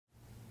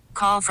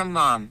call from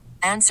mom.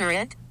 Answer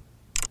it.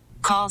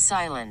 Call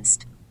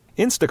silenced.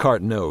 Instacart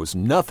knows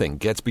nothing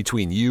gets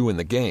between you and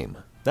the game.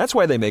 That's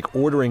why they make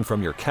ordering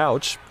from your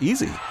couch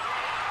easy.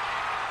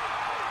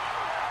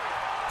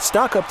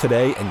 Stock up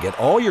today and get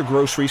all your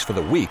groceries for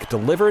the week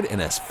delivered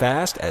in as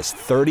fast as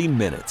 30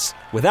 minutes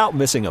without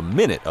missing a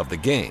minute of the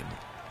game.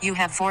 You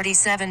have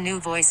 47 new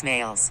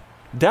voicemails.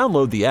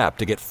 Download the app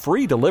to get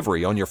free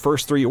delivery on your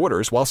first 3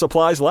 orders while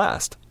supplies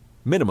last.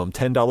 Minimum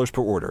 $10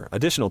 per order.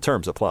 Additional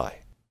terms apply.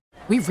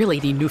 We really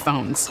need new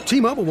phones.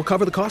 T-Mobile will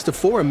cover the cost of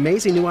 4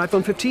 amazing new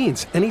iPhone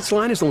 15s, and each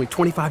line is only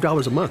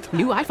 $25 a month.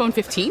 New iPhone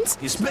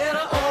 15s? It's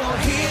better over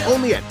here.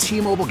 Only at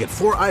T-Mobile, get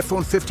 4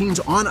 iPhone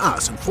 15s on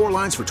us and 4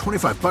 lines for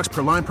 $25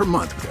 per line per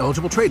month with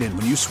eligible trade-in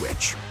when you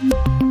switch.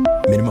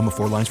 Minimum of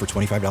 4 lines for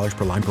 $25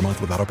 per line per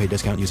month with autopay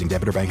discount using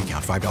debit or bank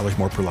account. $5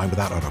 more per line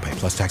without autopay,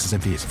 plus taxes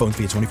and fees. Phone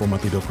fee at 24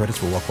 monthly bill credits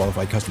for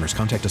well-qualified customers.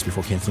 Contact us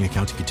before canceling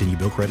account to continue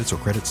bill credits or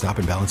credit stop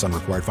and balance on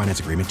required finance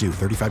agreement due.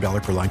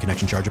 $35 per line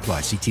connection charge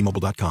applies. See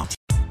T-Mobile.com.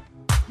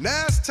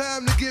 Now it's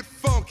time to get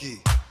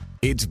funky.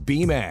 It's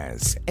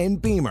Beamaz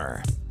and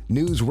Beamer.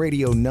 News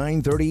Radio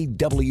 930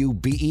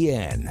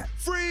 WBEN.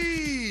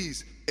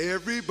 Freeze!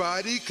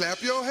 Everybody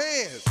clap your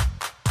hands.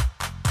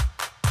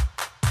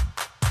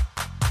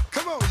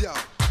 Come on, y'all.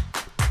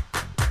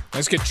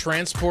 Let's get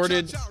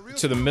transported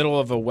to the middle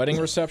of a wedding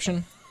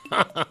reception.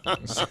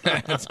 That's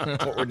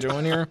what we're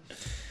doing here.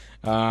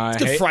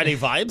 It's good Friday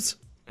vibes.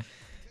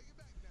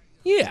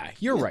 Yeah,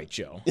 you're right,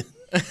 Joe.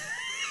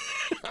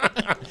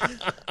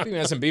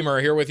 Beamaz and Beamer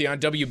are here with you on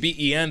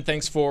WBEN.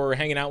 Thanks for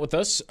hanging out with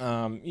us.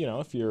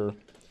 If you're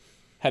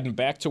heading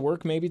back to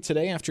work maybe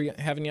today after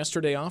having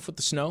yesterday off with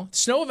the snow.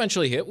 Snow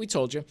eventually hit. We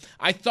told you.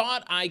 I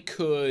thought I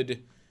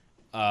could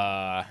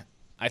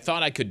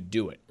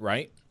do it,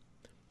 right?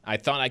 I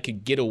thought I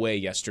could get away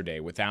yesterday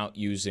without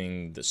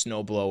using the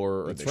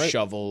snowblower or the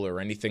shovel or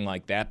anything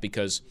like that,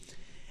 because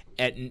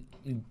at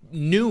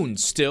noon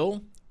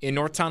still in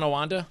North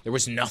Tonawanda, there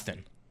was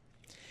nothing.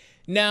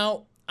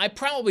 Now, I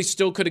probably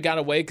still could have got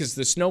away because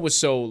the snow was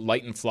so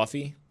light and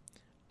fluffy,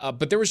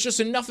 but there was just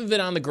enough of it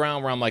on the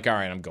ground where I'm like, all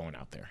right, I'm going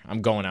out there.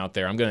 I'm going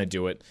to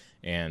do it.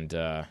 And,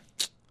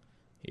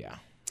 yeah.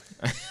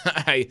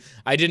 I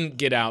didn't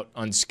get out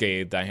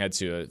unscathed. I had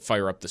to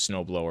fire up the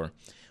snowblower,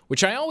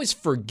 which I always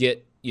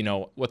forget,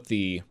 what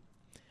the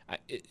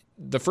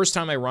first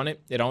time I run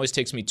it, it always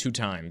takes me 2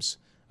 times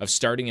of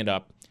starting it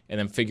up and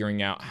then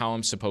figuring out how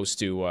I'm supposed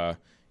to,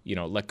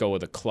 let go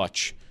of the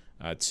clutch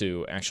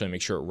to actually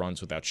make sure it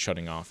runs without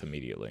shutting off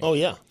immediately. Oh,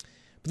 yeah.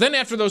 But then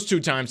after those 2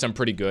 times, I'm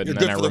pretty good. You're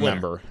and then good I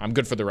remember I'm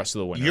good for the rest of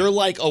the winter. You're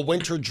like a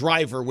winter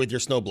driver with your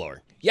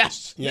snowblower.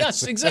 Yes,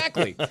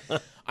 exactly.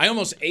 I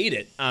almost ate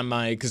it on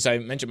because I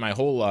mentioned my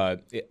whole,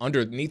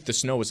 underneath the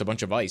snow was a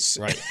bunch of ice.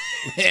 Right.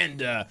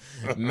 And,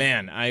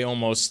 man, I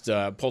almost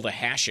pulled a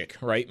hashick,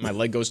 right? My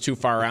leg goes too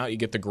far out, you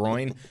get the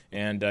groin,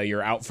 and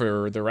you're out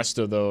for the rest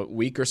of the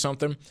week or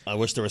something. I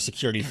wish there was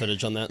security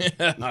footage on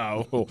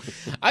that.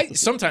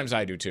 Sometimes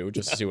I do, too,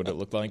 just to see what it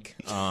looked like.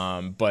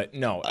 But,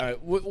 no,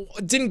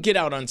 didn't get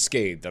out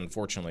unscathed,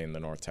 unfortunately, in the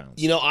North Towns.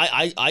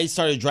 I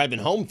started driving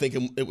home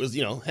thinking it was,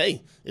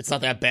 hey, it's not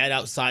that bad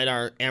outside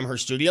our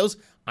Amherst studios.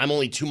 I'm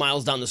only 2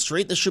 miles down the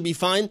street. This should be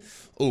fine.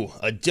 Ooh,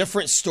 a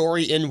different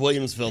story in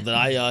Williamsville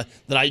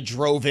that I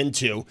drove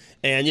into.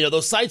 And,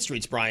 those side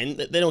streets, Brian,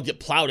 they don't get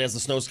plowed as the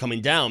snow's coming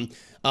down.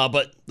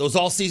 But those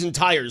all-season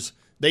tires,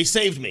 they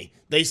saved me.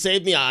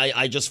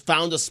 I just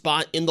found a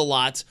spot in the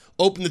lot,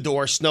 opened the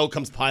door, snow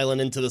comes piling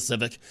into the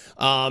Civic.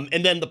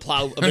 And then the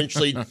plow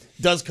eventually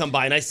does come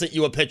by. And I sent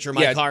you a picture of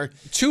my car.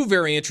 2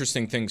 very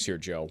interesting things here,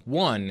 Joe.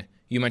 One,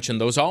 you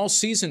mentioned those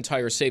all-season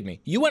tires saved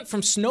me. You went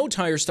from snow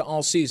tires to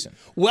all-season.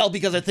 Well,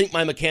 because I think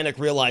my mechanic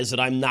realized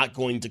that I'm not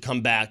going to come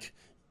back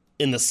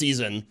in the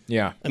season.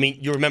 Yeah. I mean,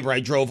 you remember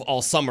I drove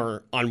all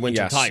summer on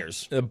winter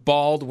tires. The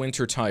bald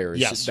winter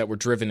tires that were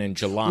driven in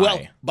July. Well,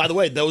 by the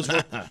way, those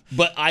were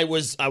but I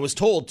was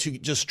told to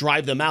just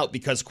drive them out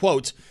because,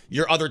 quote,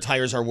 your other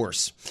tires are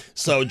worse.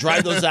 So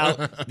drive those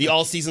out. The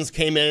all-seasons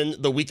came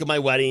in the week of my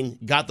wedding,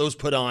 got those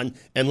put on,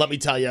 and let me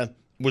tell you,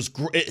 was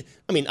great.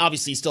 I mean,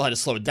 obviously, you still had to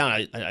slow it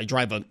down. I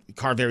drive a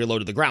car very low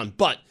to the ground,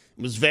 but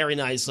it was very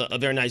nice, a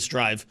very nice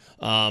drive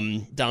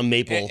down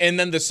Maple. And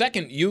then the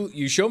second,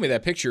 you showed me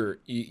that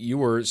picture, you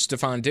were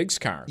Stefan Diggs'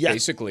 car,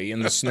 basically, in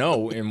the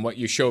snow in what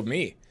you showed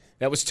me.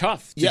 That was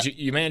tough.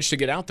 You managed to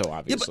get out, though,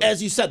 obviously. Yeah, but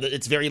as you said,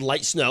 it's very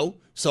light snow,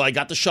 so I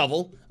got the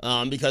shovel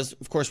because,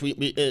 of course,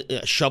 we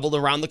shoveled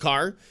around the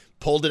car,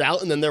 pulled it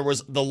out, and then there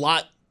was the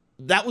lot.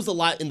 That was the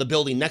lot in the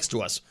building next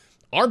to us.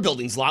 Our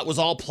building's lot was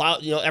all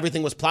plowed.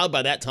 Everything was plowed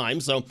by that time.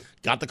 So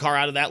got the car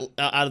out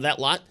of that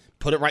lot,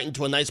 put it right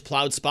into a nice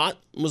plowed spot,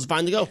 and was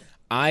fine to go.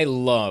 I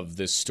love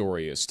this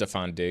story of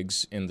Stefan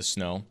Diggs in the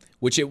snow,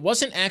 which it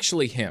wasn't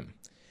actually him.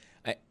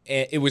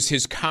 It was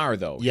his car,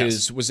 though.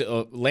 Yes. Was it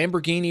a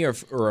Lamborghini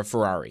or a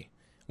Ferrari?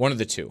 One of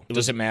the two.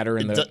 Does it matter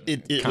in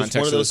the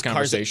context of this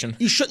conversation?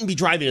 You shouldn't be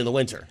driving in the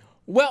winter.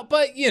 Well,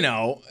 but,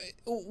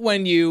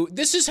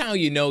 this is how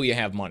you know you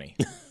have money.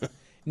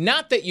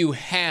 Not that you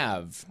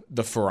have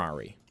the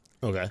Ferrari.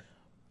 Okay.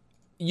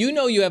 You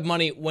know you have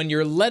money when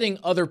you're letting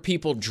other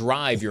people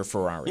drive your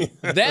Ferrari.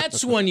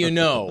 That's when you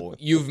know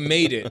you've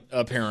made it,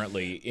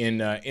 apparently, in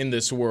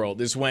this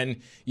world, is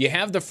when you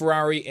have the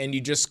Ferrari and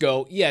you just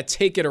go, yeah,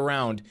 take it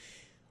around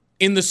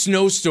in the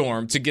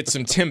snowstorm to get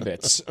some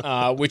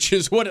Timbits, which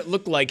is what it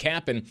looked like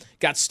happened.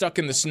 Got stuck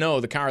in the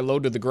snow. The car low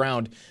to the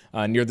ground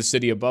near the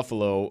city of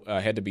Buffalo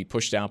had to be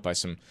pushed out by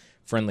some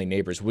friendly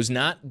neighbors. Was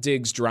not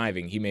Diggs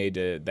driving. He made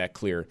that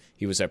clear.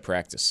 He was at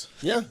practice.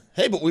 Yeah.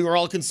 Hey, but we were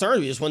all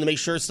concerned. We just wanted to make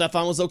sure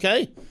Stefan was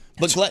okay.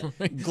 But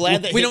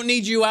glad that we don't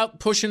need you out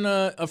pushing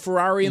a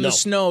Ferrari in the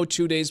snow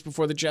 2 days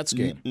before the Jets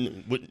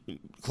game.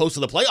 Close to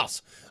the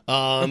playoffs.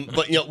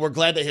 But we're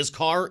glad that his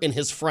car and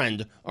his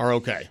friend are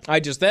okay.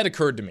 That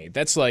occurred to me.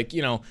 That's like,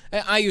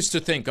 I used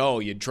to think, oh,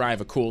 you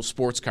drive a cool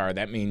sports car,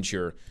 that means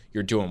you're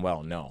doing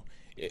well. No.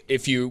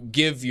 If you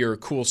give your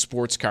cool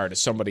sports car to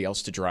somebody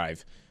else to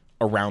drive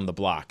around the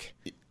block,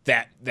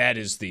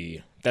 that's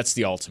the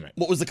ultimate.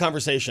 What was the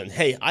conversation?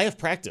 Hey, I have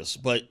practice,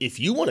 but if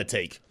you want to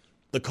take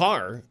the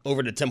car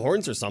over to Tim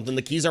Hortons or something,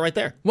 the keys are right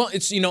there. Well,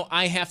 it's,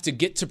 I have to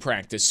get to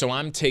practice, so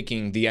I'm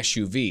taking the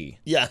SUV.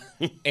 Yeah.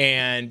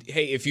 And,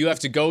 hey, if you have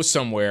to go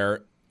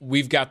somewhere,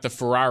 we've got the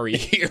Ferrari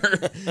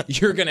here.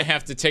 You're going to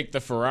have to take the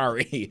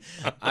Ferrari.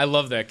 I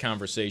love that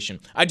conversation.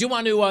 I do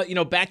want to,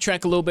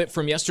 backtrack a little bit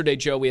from yesterday,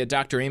 Joe. We had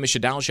Dr. Amish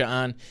Adalja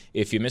on.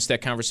 If you missed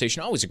that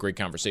conversation, always a great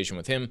conversation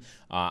with him.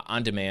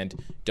 On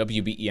demand,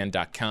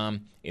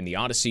 WBEN.com, in the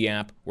Odyssey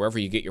app, wherever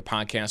you get your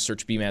podcast,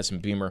 search BMAS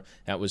and Beamer.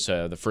 That was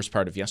the first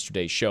part of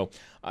yesterday's show.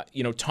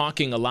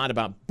 Talking a lot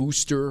about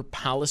booster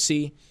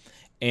policy.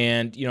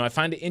 And, I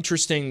find it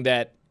interesting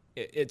that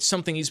it's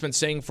something he's been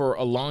saying for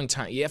a long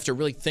time. You have to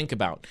really think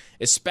about,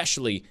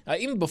 especially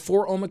even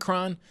before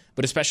Omicron,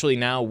 but especially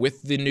now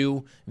with the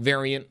new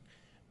variant.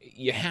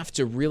 You have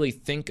to really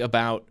think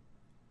about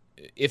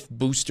if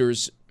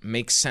boosters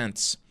make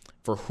sense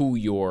for who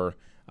you're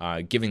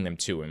giving them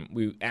to. And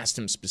we asked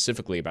him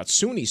specifically about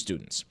SUNY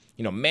students,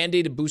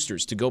 mandated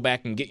boosters to go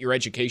back and get your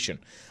education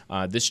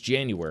this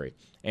January.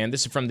 And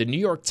this is from the New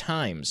York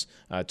Times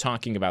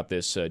talking about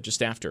this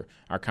just after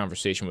our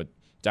conversation with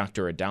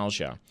Dr.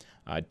 Adalja.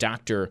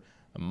 Dr.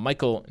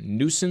 Michael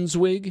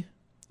Nusenswig,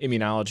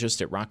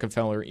 immunologist at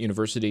Rockefeller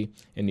University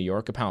in New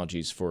York.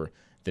 Apologies for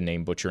the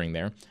name butchering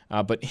there.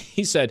 But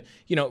he said,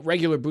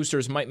 regular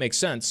boosters might make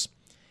sense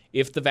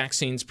if the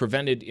vaccines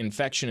prevented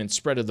infection and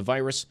spread of the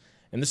virus.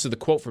 And this is the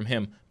quote from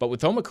him. But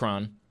with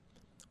Omicron,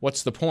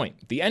 what's the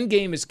point? The end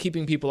game is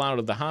keeping people out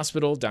of the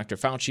hospital. Dr.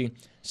 Fauci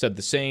said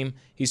the same.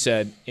 He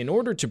said, in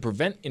order to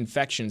prevent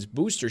infections,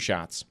 booster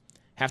shots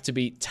have to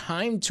be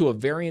timed to a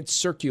variant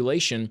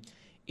circulation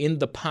in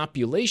the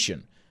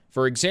population.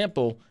 For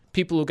example,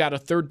 people who got a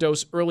third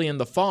dose early in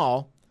the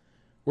fall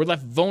were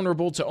left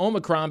vulnerable to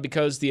Omicron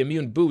because the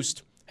immune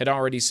boost had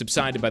already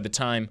subsided by the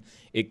time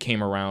it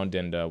came around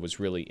and was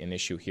really an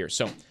issue here.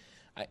 So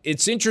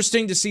it's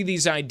interesting to see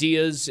these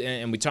ideas,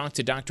 and we talked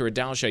to Dr.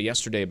 Adalja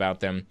yesterday about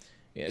them,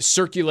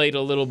 circulate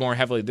a little more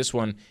heavily. This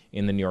one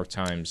in the New York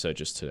Times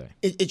just today.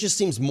 It just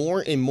seems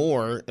more and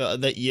more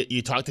that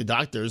you talk to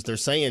doctors, they're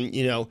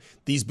saying,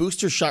 these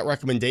booster shot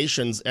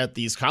recommendations at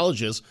these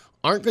colleges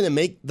aren't going to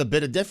make the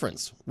bit of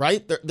difference,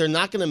 right? They're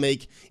not going to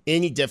make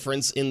any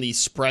difference in the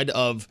spread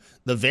of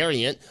the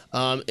variant.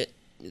 I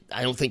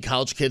don't think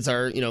college kids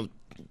are,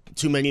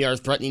 too many are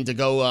threatening to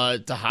go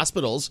to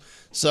hospitals.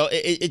 So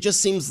it just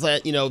seems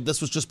that,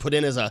 this was just put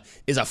in as a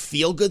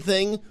feel-good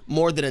thing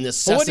more than a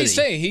necessity. Well, what did he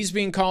say? He's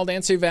being called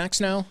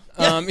anti-vax now?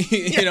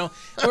 Yeah.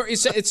 Or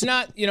it's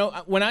not,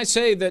 when I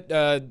say that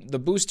the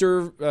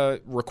booster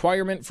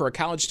requirement for a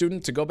college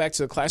student to go back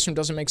to the classroom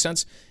doesn't make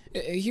sense,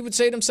 he would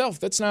say it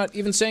himself. That's not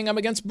even saying I'm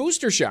against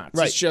booster shots.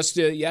 Right. It's just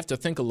you have to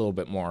think a little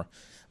bit more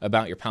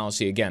about your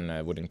policy. Again,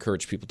 I would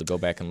encourage people to go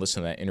back and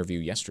listen to that interview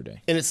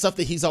yesterday. And it's stuff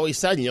that he's always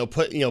said,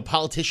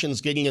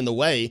 politicians getting in the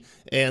way,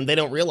 and they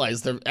don't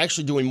realize they're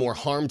actually doing more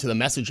harm to the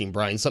messaging,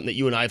 Brian, something that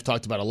you and I have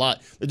talked about a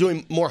lot. They're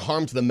doing more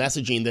harm to the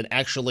messaging than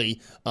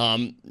actually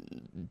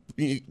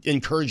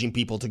encouraging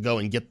people to go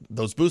and get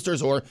those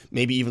boosters or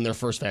maybe even their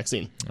first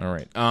vaccine. All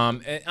right.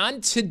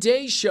 On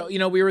today's show,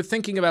 we were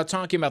thinking about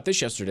talking about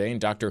this yesterday, and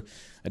Dr.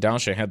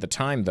 Adalja had the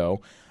time,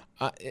 though.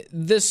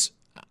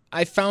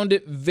 I found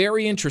it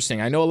very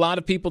interesting. I know a lot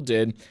of people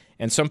did,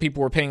 and some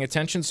people were paying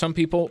attention. Some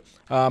people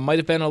might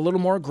have been a little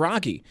more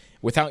groggy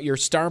without your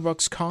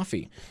Starbucks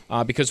coffee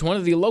because one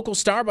of the local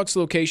Starbucks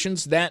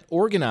locations that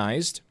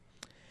organized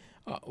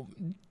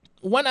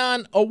went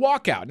on a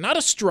walkout, not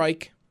a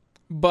strike,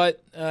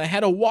 but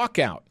had a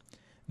walkout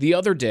the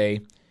other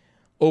day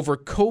over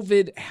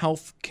COVID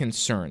health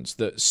concerns.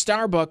 The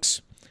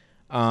Starbucks,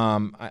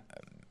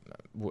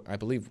 I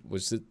believe,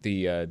 was it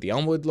the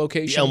Elmwood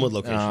location? The Elmwood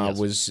location, yes.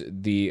 Was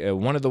the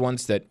one of the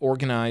ones that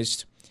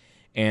organized,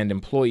 and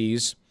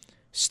employees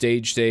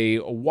staged a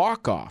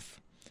walk-off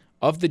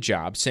of the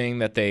job, saying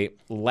that they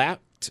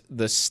lacked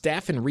the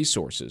staff and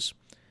resources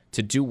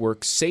to do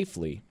work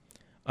safely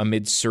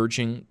amid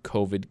surging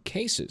COVID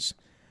cases.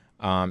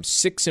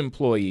 6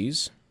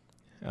 employees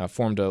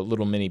formed a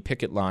little mini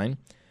picket line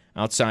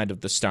outside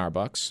of the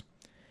Starbucks,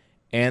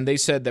 and they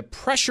said that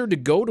pressure to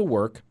go to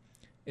work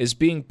is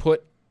being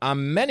put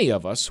on many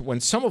of us when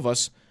some of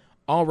us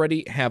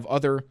already have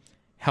other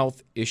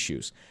health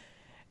issues.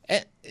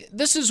 And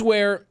this is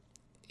where,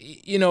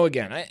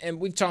 again, and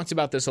we've talked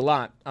about this a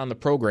lot on the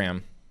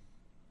program,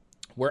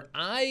 where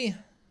I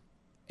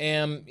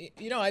am,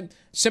 I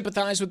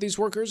sympathize with these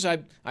workers.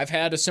 I've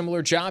had a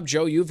similar job.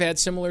 Joe, you've had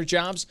similar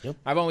jobs. Yep.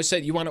 I've always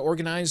said, you want to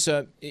organize,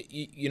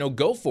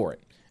 go for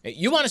it.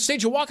 You want to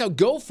stage a walkout,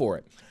 go for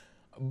it.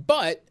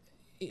 But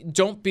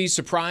don't be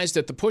surprised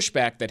at the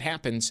pushback that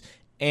happens,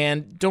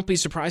 and don't be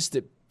surprised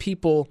that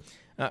people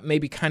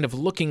maybe kind of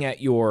looking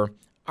at your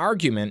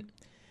argument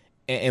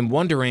and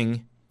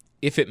wondering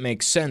if it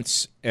makes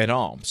sense at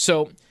all.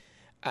 So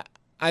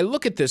I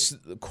look at this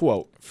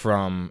quote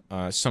from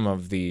some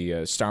of the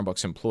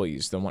Starbucks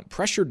employees. The one,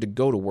 pressure to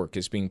go to work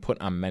is being put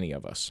on many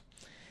of us.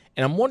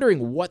 And I'm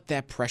wondering what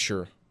that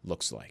pressure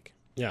looks like.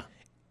 Yeah.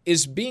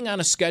 Is being on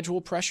a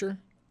schedule pressure?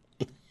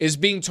 Is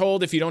being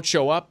told if you don't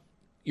show up,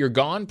 you're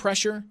gone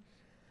pressure?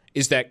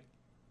 Is that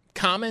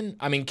common?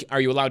 I mean, are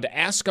you allowed to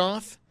ask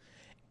off?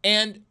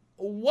 And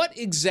what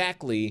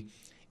exactly,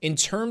 in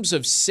terms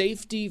of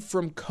safety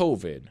from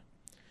COVID,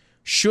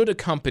 should a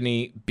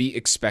company be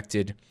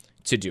expected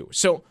to do?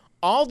 So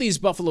all these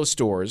Buffalo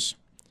stores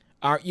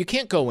you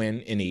can't go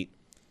in and eat.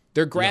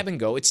 They're grab and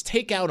go. It's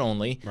takeout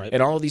only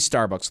at all of these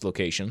Starbucks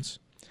locations.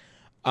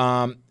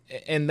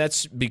 And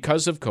that's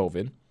because of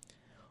COVID.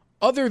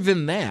 Other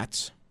than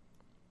that,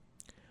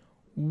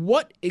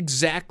 what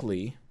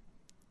exactly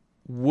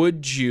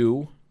would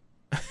you,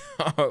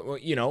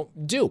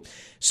 do?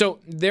 So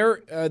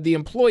the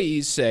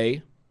employees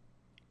say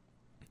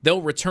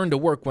they'll return to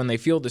work when they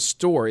feel the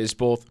store is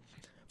both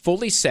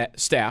fully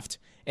staffed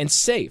and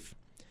safe.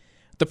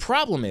 The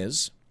problem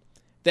is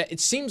that it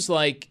seems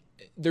like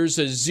there's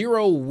a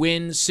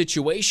zero-win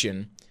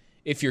situation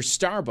if you're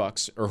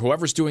Starbucks or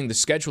whoever's doing the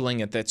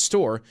scheduling at that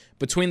store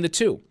between the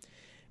two,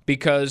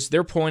 because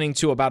they're pointing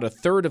to about a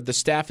third of the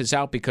staff is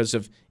out because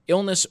of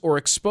illness or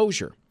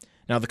exposure.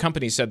 Now, the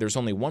company said there's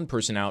only one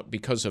person out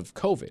because of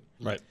COVID.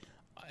 Right.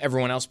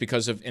 Everyone else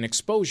because of an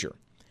exposure.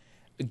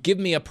 Give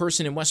me a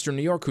person in Western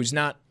New York who's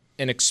not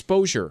an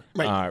exposure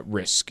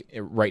risk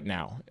right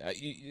now.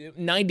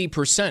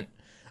 90%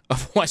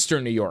 of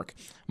Western New York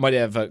might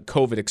have a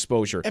COVID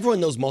exposure. Everyone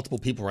knows multiple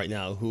people right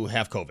now who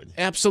have COVID.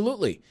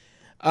 Absolutely.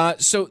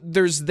 So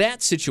there's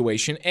that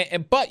situation,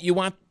 but you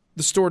want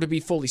the store to be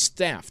fully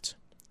staffed,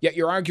 yet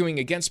you're arguing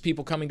against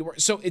people coming to work.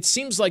 So it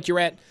seems like you're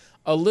at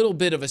a little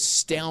bit of a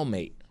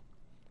stalemate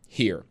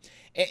here.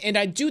 And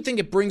I do think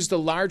it brings the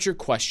larger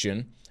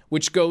question,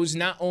 which goes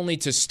not only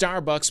to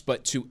Starbucks,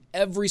 but to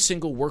every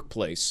single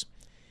workplace.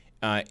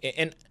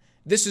 And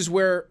this is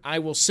where I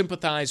will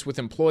sympathize with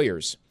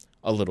employers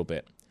a little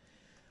bit.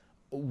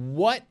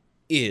 What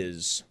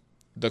is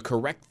the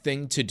correct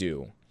thing to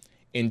do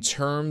in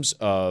terms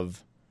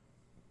of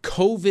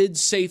COVID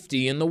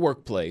safety in the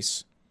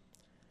workplace,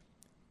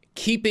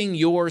 keeping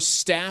your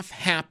staff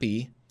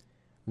happy,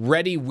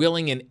 ready,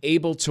 willing, and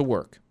able to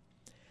work?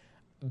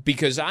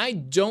 Because I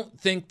don't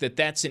think that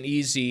that's an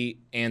easy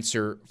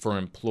answer for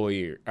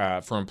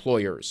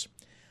employers.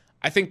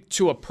 I think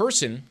to a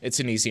person, it's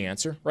an easy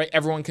answer, right?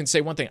 Everyone can say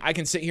one thing. I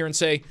can sit here and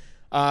say,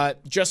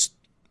 just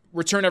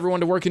return everyone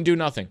to work and do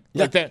nothing.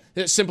 Yeah. Like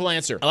that, simple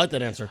answer. I like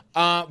that answer.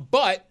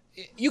 But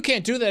you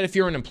can't do that if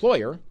you're an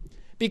employer,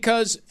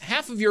 because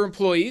half of your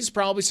employees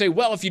probably say,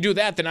 well, if you do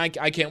that, then I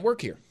can't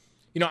work here.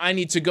 I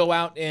need to go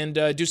out and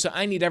do so.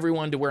 I need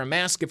everyone to wear a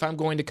mask if I'm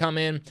going to come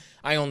in.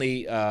 I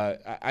only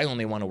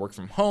want to work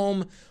from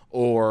home,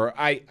 or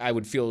I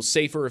would feel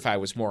safer if I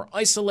was more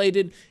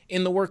isolated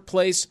in the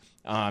workplace.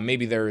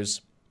 Maybe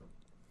there's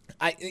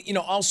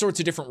all sorts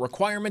of different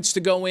requirements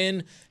to go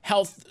in,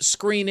 health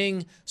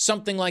screening,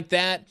 something like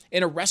that.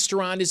 In a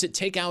restaurant, is it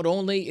takeout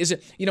only? Is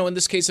it, in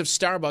this case of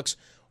Starbucks,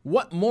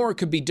 what more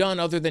could be done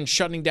other than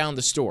shutting down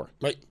the store?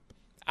 Right.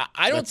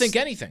 I don't think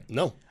anything.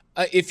 No.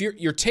 If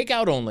you're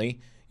takeout only,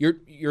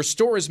 your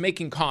store is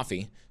making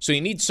coffee, so you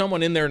need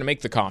someone in there to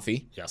make the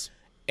coffee. Yes.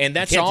 And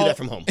that's you can't all. do that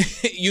from home.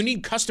 You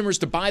need customers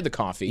to buy the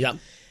coffee. Yeah.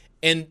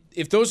 And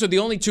if those are the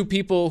only two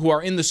people who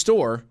are in the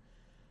store,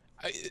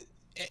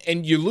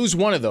 and you lose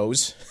one of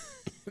those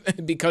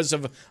because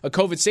of a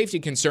COVID safety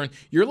concern,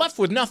 you're left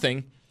with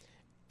nothing.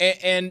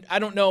 And I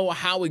don't know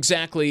how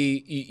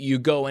exactly you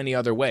go any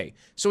other way.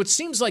 So it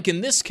seems like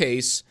in this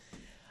case,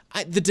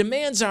 the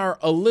demands are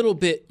a little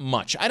bit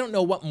much. I don't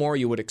know what more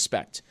you would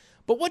expect.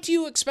 But what do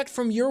you expect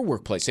from your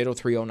workplace,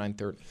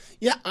 8030930?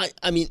 Yeah,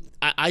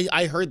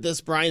 I heard this,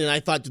 Brian, and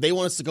I thought, do they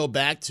want us to go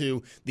back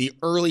to the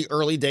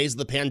early days of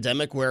the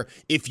pandemic where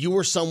if you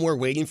were somewhere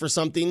waiting for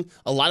something,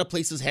 a lot of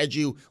places had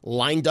you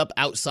lined up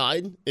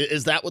outside?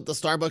 Is that what the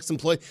Starbucks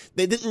employee?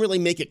 They didn't really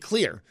make it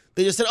clear.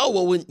 They just said, oh,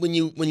 well, when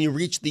you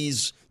reach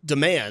these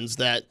demands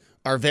that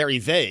are very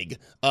vague,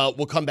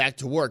 we'll come back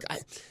to work.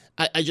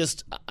 I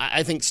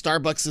think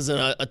Starbucks is in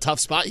a tough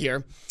spot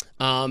here.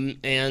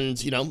 And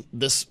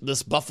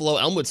this Buffalo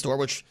Elmwood store,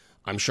 which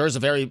I'm sure is a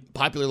very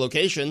popular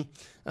location,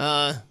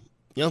 going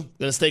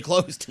to stay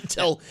closed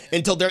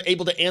until they're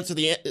able to answer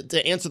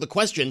the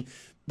question.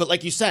 But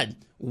like you said,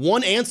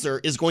 one answer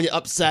is going to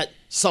upset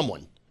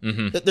someone.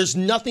 That there's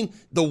nothing,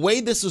 the way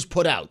this is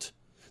put out,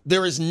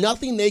 there is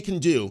nothing they can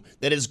do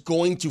that is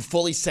going to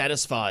fully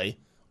satisfy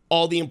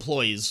all the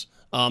employees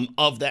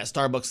of that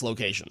Starbucks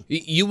location.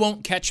 You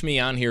won't catch me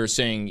on here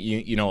saying,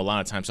 you know, a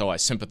lot of times, I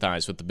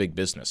sympathize with the big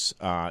business,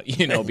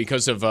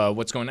 because of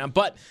what's going on.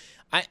 But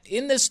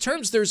in this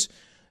terms,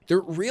 there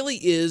really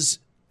is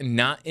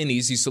not an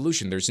easy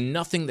solution. There's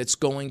nothing that's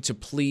going to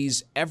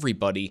please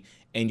everybody,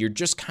 and you're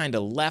just kind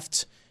of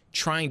left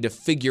trying to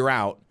figure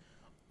out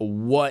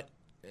what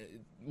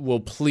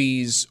will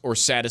please or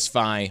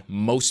satisfy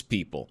most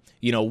people.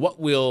 You know, what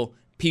will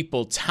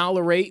people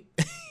tolerate?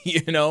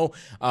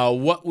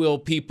 What will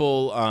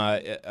people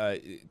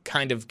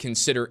kind of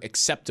consider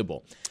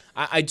acceptable?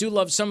 I do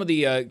love some of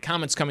the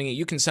comments coming in.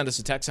 You can send us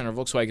a text on our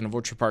Volkswagen of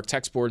Orchard Park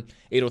text board,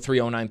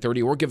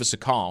 803-0930, or give us a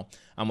call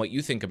on what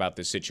you think about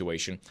this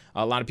situation.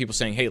 A lot of people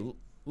saying, hey,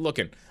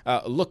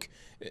 look,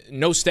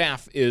 no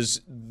staff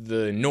is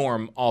the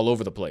norm all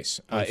over the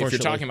place. If you're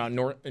talking about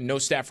no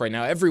staff right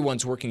now,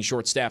 everyone's working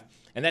short staff.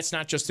 And that's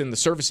not just in the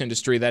service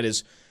industry. That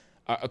is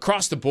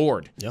across the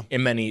board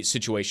in many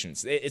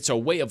situations. It's a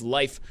way of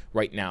life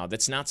right now.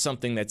 That's not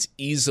something that's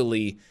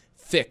easily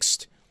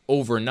fixed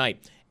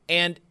overnight.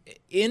 And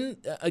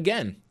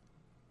again,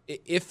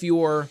 if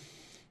you're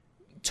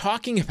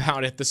talking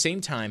about at the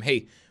same time,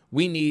 hey,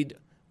 we need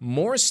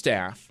more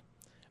staff,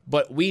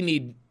 but we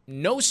need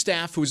no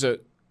staff who's a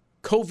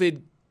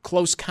COVID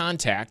close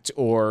contact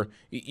or,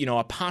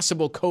 a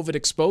possible COVID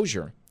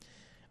exposure.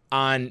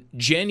 On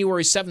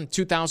January 7th,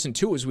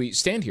 2002, as we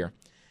stand here,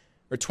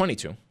 or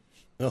 22.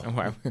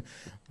 I'm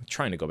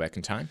trying to go back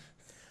in time.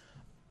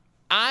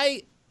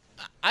 I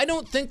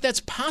don't think that's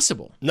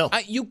possible. No.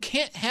 You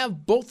can't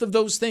have both of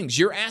those things.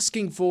 You're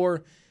asking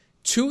for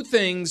two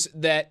things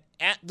that,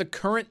 at the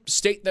current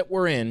state that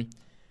we're in,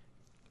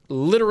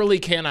 literally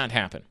cannot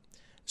happen.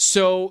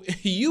 So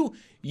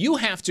you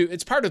have to,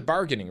 it's part of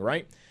bargaining,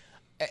 right?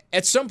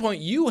 At some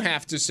point, you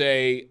have to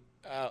say,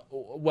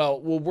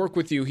 we'll work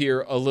with you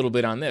here a little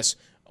bit on this.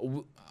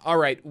 All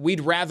right,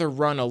 we'd rather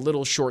run a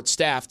little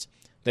short-staffed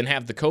than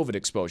have the COVID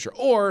exposure.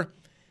 Or,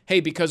 hey,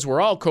 because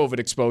we're all COVID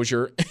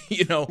exposure,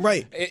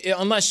 right.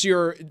 Unless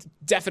you're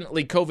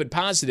definitely COVID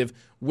positive,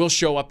 we'll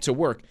show up to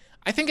work.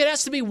 I think it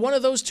has to be one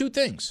of those two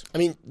things. I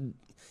mean,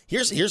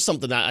 here's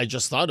something that I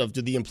just thought of.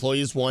 Do the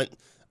employees want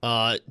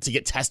to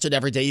get tested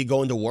every day you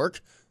go into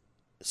work?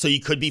 So you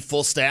could be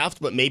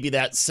full-staffed, but maybe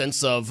that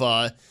sense of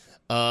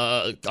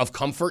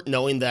comfort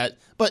knowing that.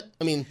 But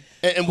I mean,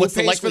 and what's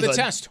the likelihood? For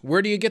the test?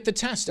 Where do you get the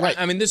test? Right.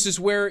 I mean, this is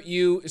where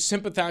you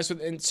sympathize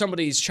with, and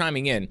somebody's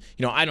chiming in.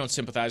 I don't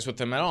sympathize with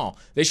them at all.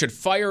 They should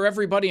fire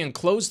everybody and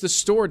close the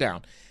store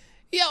down.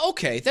 Yeah,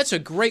 okay, that's a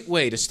great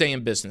way to stay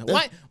in business.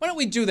 Why don't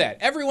we do that?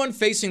 Everyone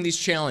facing these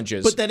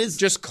challenges, but that is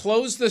just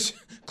close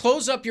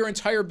up your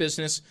entire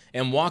business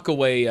and walk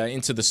away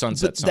into the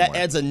sunset somewhere. That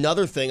adds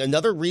another thing,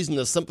 another reason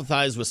to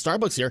sympathize with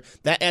Starbucks here.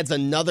 That adds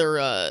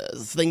another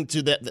thing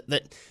to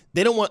that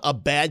they don't want a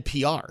bad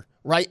PR,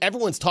 right?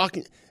 Everyone's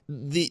talking.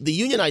 The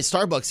unionized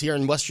Starbucks here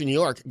in Western New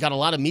York got a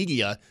lot of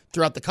media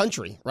throughout the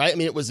country, right? I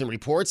mean, it was in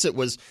reports, it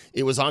was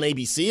on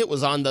ABC, it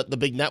was on the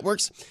big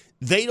networks.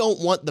 They don't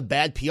want the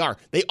bad PR.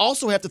 They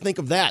also have to think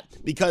of that,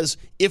 because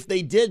if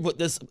they did what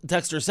this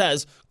texter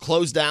says,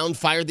 close down,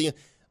 fire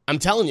I'm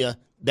telling you,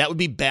 that would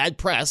be bad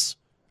press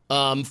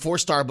for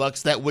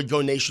Starbucks that would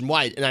go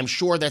nationwide. And I'm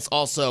sure that's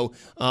also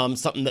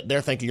something that they're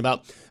thinking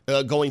about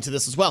going to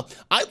this as well.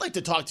 I'd like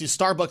to talk to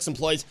Starbucks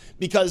employees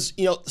because,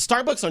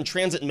 Starbucks on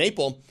Transit and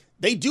Maple,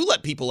 they do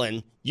let people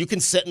in. You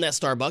can sit in that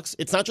Starbucks.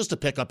 It's not just a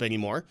pickup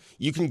anymore.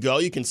 You can go,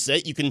 you can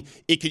sit, you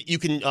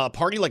can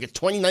party like it's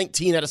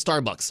 2019 at a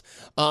Starbucks.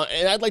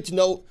 And I'd like to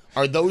know,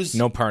 are those...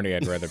 No party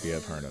I'd rather be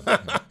a part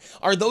of.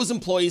 Are those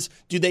employees,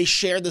 do they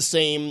share the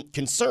same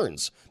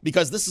concerns?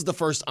 Because this is the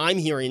first I'm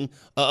hearing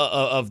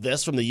of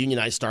this from the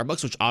unionized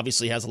Starbucks, which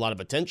obviously has a lot of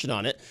attention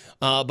on it.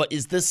 But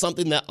is this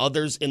something that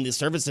others in the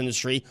service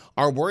industry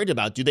are worried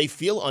about? Do they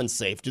feel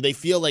unsafe? Do they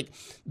feel like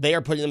they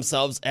are putting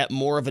themselves at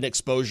more of an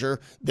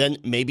exposure than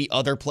maybe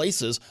other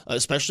places,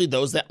 especially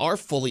those that are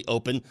fully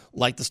open,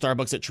 like the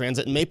Starbucks at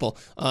Transit and Maple?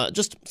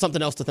 Just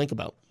something else to think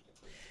about.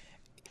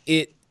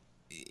 It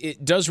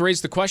does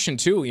raise the question,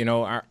 too,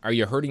 are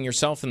you hurting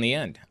yourself in the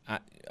end?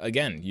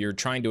 Again, you're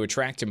trying to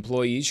attract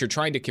employees. You're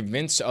trying to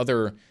convince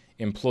other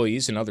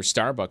employees and other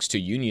Starbucks to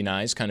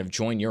unionize, kind of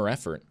join your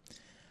effort.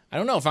 I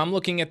don't know if I'm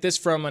looking at this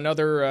from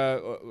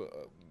another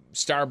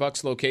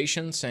Starbucks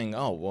location saying,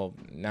 oh, well,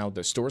 now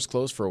the store's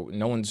closed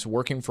no one's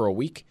working for a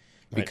week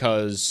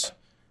because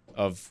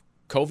of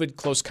COVID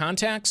close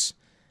contacts.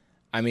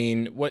 I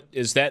mean, what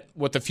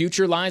the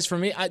future lies for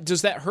me?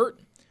 Does that hurt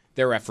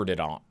their effort at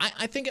all?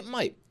 I think it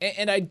might.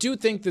 And I do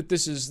think that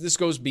this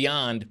goes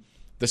beyond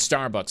the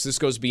Starbucks. This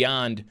goes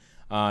beyond,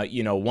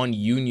 one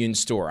union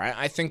store.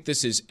 I think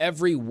this is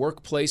every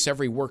workplace,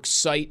 every work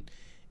site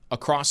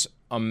across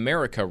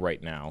America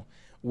right now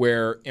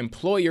where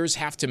employers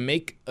have to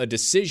make a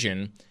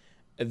decision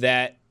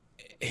that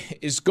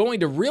is going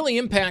to really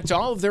impact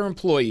all of their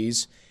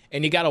employees,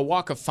 and you got to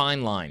walk a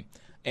fine line.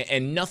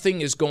 and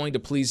nothing is going to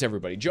please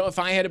everybody. Joe, if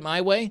I had it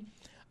my way,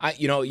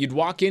 you'd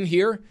walk in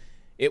here,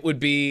 it would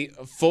be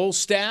full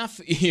staff.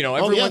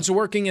 Everyone's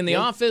working in the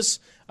office.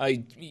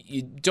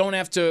 You don't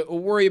have to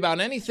worry about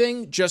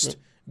anything. Just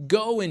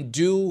go and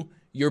do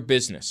your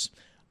business.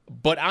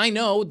 But I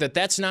know that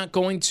that's not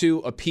going to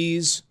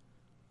appease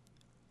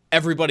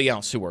everybody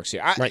else who works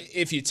here.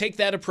 If you take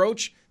that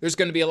approach, there's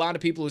going to be a lot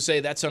of people who say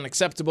that's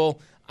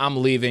unacceptable.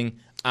 I'm leaving.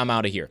 I'm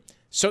out of here.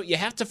 So you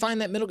have to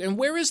find that middle. And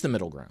where is the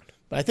middle ground?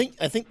 But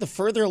I think the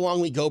further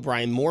along we go,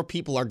 Brian, more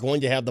people are going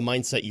to have the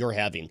mindset you're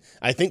having.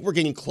 I think we're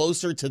getting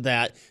closer to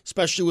that,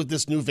 especially with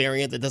this new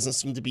variant that doesn't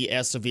seem to be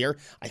as severe.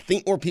 I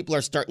think more people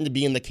are starting to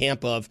be in the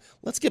camp of,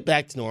 let's get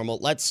back to normal.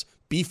 Let's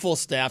be full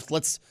staffed.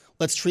 Let's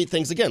treat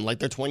things again like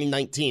they're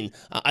 2019.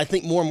 I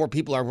think more and more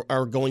people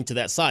are going to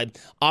that side.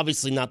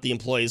 Obviously not the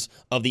employees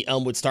of the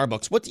Elmwood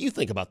Starbucks. What do you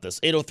think about this?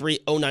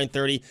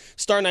 803-0930,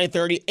 star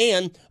 930,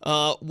 and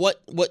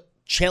what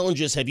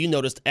challenges have you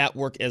noticed at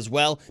work as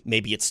well?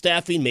 Maybe it's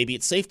staffing, maybe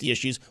it's safety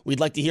issues. We'd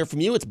like to hear from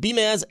you. It's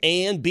BMAS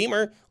and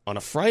Beamer on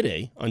a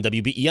Friday on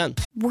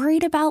WBEN.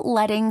 Worried about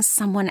letting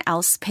someone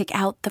else pick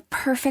out the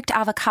perfect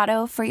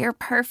avocado for your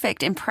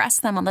perfect impress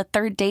them on the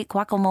third date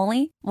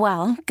guacamole?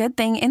 Well, good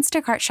thing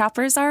Instacart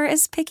shoppers are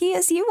as picky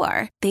as you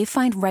are. They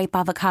find ripe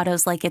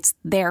avocados like it's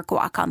their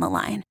guac on the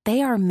line.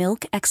 They are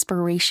milk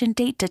expiration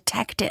date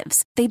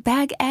detectives. They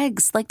bag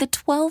eggs like the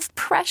 12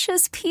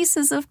 precious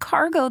pieces of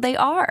cargo they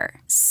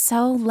are.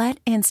 So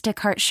let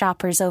Instacart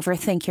shoppers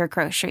overthink your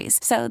groceries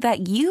so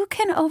that you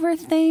can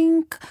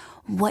overthink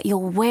what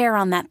you'll wear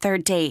on that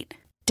third date.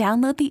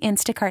 Download the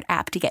Instacart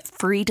app to get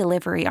free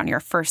delivery on your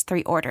first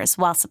 3 orders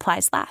while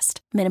supplies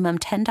last. Minimum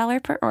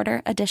 $10 per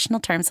order. Additional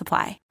terms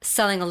apply.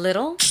 Selling a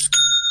little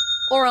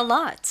or a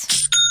lot?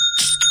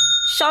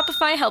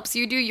 Shopify helps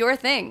you do your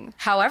thing,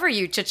 however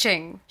you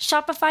cha-ching.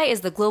 Shopify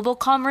is the global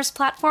commerce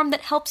platform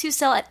that helps you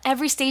sell at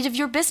every stage of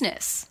your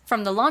business.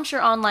 From the launch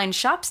your online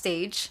shop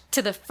stage,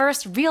 to the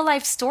first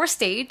real-life store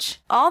stage,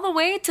 all the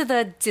way to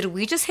the did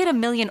we just hit 1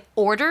 million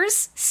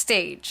orders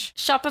stage.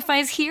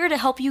 Shopify is here to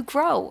help you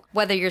grow.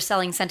 Whether you're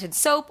selling scented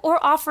soap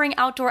or offering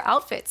outdoor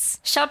outfits,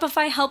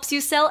 Shopify helps you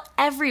sell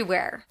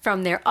everywhere.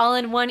 From their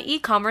all-in-one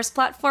e-commerce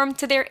platform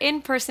to their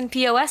in-person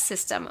POS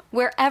system,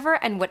 wherever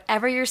and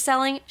whatever you're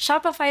selling,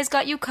 Shopify's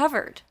got you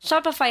covered.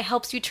 Shopify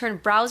helps you turn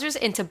browsers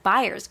into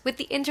buyers with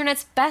the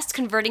internet's best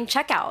converting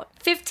checkout.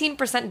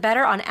 15%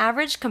 better on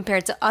average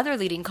compared to other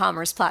leading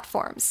commerce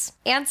platforms.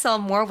 And sell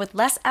more with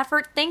less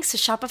effort thanks to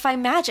Shopify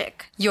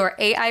Magic, your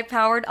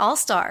AI-powered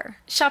all-star.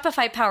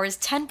 Shopify powers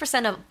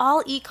 10% of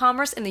all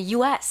e-commerce in the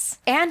U.S.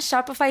 And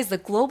Shopify is the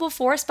global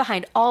force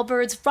behind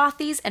Allbirds,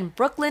 Rothy's, and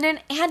Brooklinen,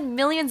 and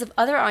millions of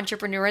other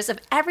entrepreneurs of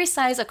every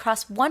size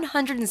across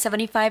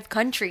 175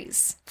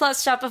 countries.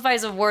 Plus,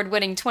 Shopify's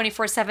award-winning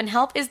 24/7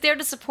 help is there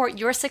to support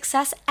your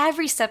success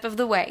every step of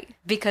the way.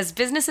 Because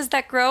businesses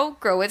that grow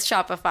with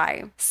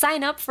Shopify.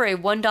 Sign up for a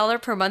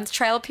 $1 per month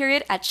trial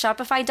period at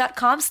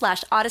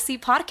shopify.com/Odyssey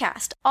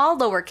Podcast, all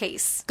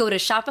lowercase. Go to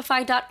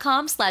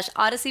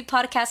shopify.com/Odyssey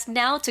Podcast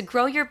now to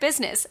grow your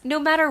business, no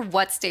matter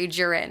what stage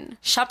you're in.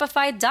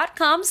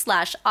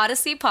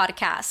 Shopify.com/Odyssey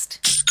Podcast.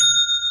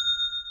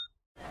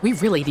 We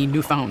really need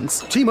new phones.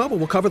 T-Mobile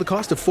will cover the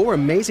cost of 4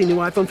 amazing new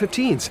iPhone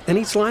 15s, and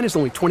each line is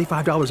only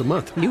 $25 a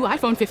month. New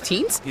iPhone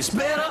 15s? It's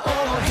better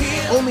over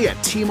here. Only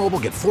at T-Mobile,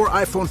 get 4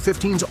 iPhone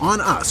 15s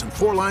on us and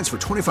 4 lines for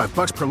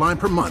 $25 per line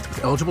per month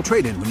with eligible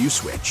trade-in when you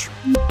switch.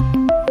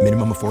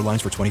 Minimum of 4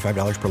 lines for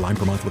 $25 per line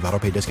per month with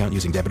autopay discount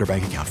using debit or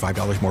bank account.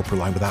 $5 more per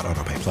line without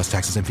autopay, plus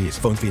taxes and fees.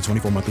 Phone fee at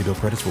 24 monthly bill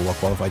credits for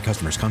well-qualified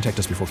customers. Contact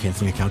us before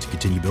canceling account to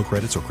continue bill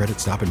credits or credit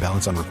stop and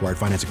balance on required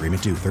finance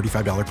agreement due.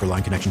 $35 per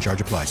line connection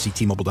charge applies. See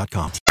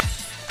T-Mobile.com.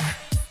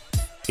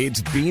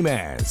 It's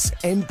BMAS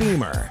and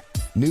Beamer.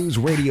 News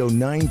Radio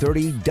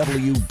 930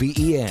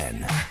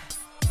 WBEN.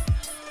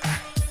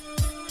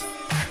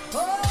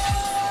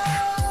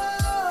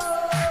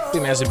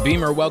 BMAS and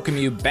Beamer welcome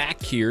you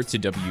back here to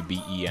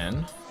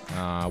WBEN,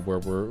 where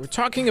we're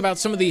talking about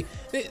some of the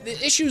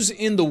issues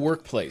in the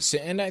workplace.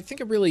 And I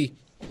think it really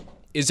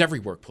is every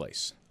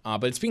workplace.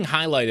 But it's being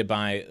highlighted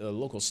by a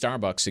local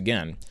Starbucks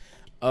again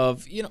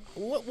of,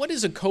 what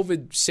does a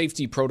COVID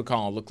safety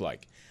protocol look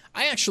like?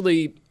 I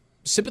actually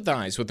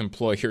sympathize with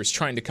employers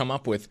trying to come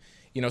up with,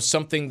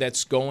 something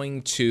that's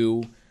going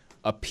to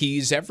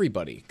appease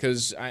everybody,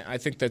 because I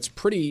think that's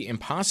pretty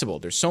impossible.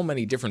 There's so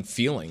many different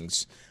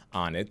feelings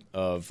on it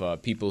of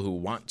people who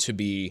want to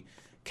be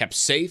kept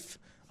safe.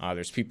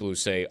 There's people who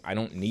say, I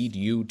don't need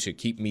you to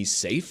keep me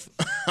safe.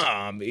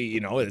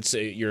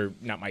 You're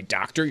not my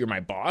doctor, you're my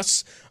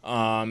boss.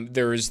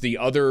 There's the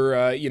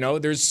other,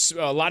 there's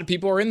a lot of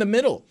people who are in the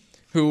middle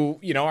who,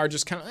 are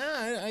just kind of,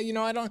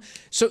 I don't.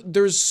 So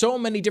there's so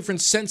many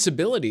different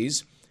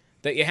sensibilities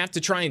that you have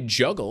to try and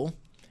juggle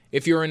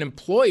if you're an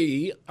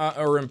employee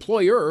or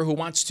employer who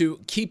wants to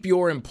keep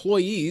your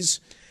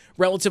employees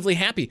relatively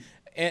happy.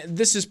 And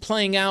this is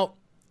playing out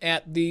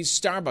at the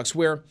Starbucks,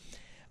 where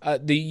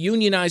the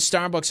unionized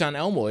Starbucks on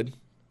Elmwood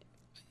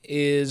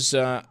is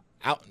out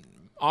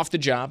off the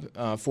job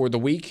for the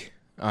week.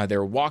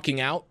 They're walking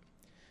out,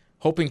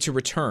 hoping to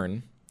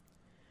return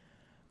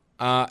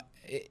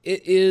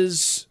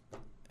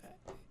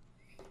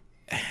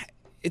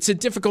It's a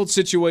difficult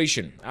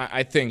situation,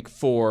 I think,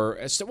 for...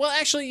 Well,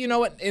 actually, you know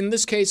what? In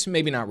this case,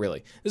 maybe not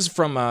really. This is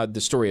from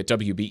the story at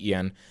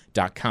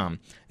WBEN.com.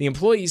 The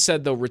employees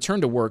said they'll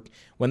return to work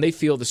when they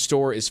feel the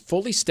store is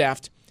fully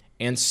staffed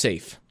and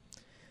safe.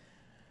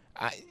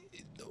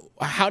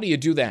 How do you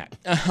do that?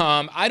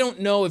 I don't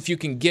know if you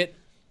can get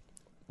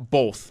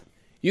both.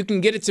 You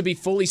can get it to be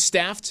fully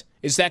staffed.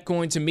 Is that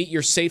going to meet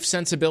your safe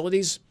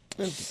sensibilities?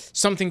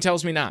 Something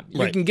tells me not.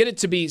 Right. You can get it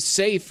to be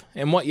safe,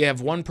 and you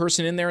have one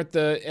person in there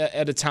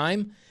at a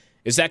time.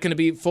 Is that going to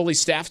be fully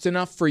staffed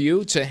enough for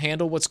you to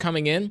handle what's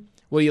coming in?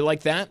 Will you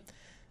like that?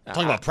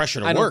 Talking about pressure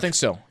to work. I don't think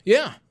so.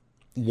 Yeah.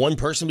 One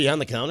person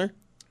behind the counter?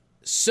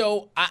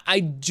 So I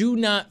do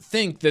not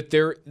think that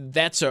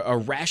that's a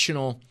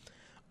rational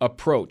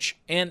approach.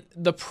 And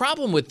the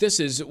problem with this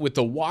is with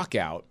the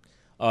walkout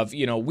of,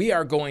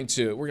 we're going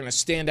to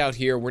stand out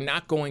here. We're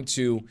not going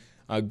to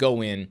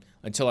go in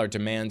until our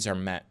demands are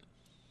met.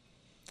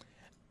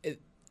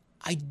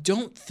 I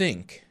don't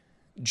think,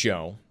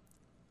 Joe,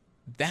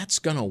 that's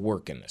going to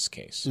work in this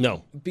case.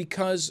 No.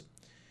 Because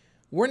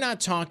we're not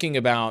talking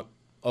about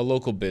a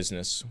local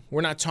business.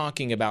 We're not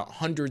talking about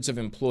hundreds of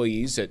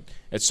employees at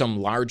some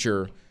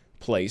larger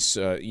place,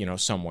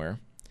 somewhere.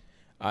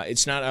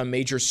 It's not a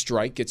major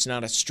strike. It's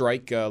not a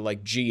strike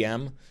like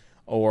GM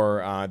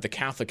or the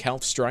Catholic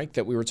Health strike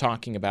that we were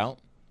talking about.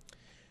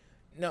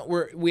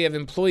 No, we have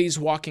employees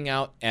walking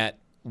out at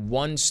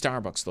one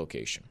Starbucks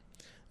location.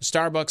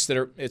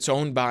 Starbucks it's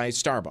owned by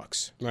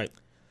Starbucks. Right.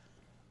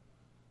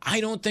 I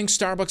don't think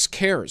Starbucks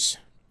cares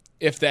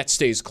if that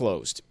stays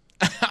closed.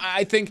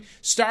 I think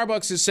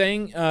Starbucks is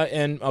saying,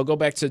 and I'll go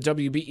back to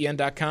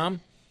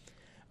WBEN.com,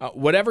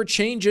 whatever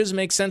changes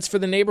make sense for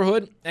the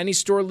neighborhood, any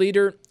store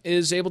leader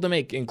is able to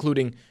make,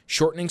 including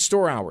shortening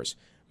store hours,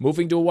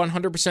 moving to a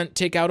 100%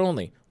 takeout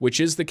only, which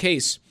is the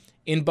case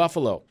in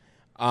Buffalo.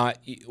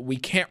 We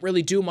can't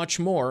really do much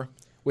more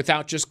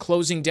without just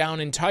closing down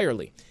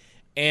entirely.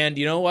 And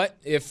you know what?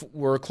 If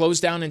we're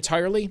closed down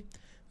entirely,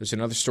 there's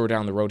another store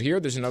down the road here.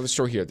 There's another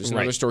store here. There's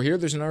another store here.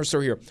 There's another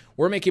store here.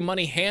 We're making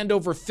money hand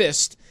over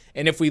fist.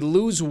 And if we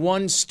lose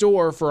one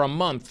store for a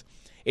month,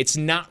 it's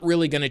not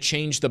really going to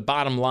change the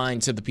bottom line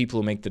to the people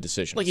who make the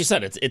decisions. Like you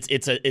said,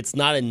 it's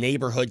not a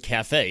neighborhood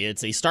cafe.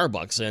 It's a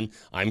Starbucks. And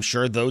I'm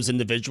sure those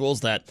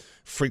individuals that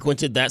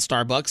frequented that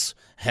Starbucks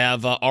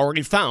have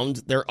already found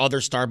their other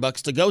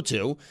Starbucks to go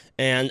to.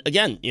 And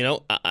again,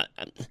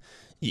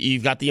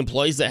 you've got the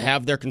employees that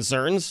have their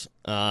concerns,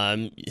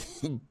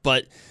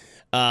 but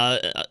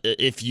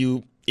if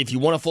you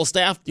want a full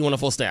staff, you want a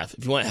full staff.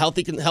 If you want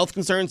health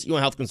concerns, you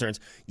want health concerns.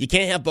 You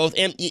can't have both,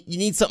 and you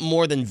need something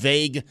more than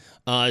vague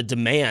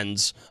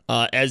demands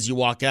as you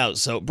walk out.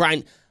 So,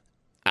 Brian,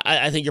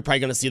 I think you're probably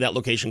going to see that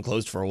location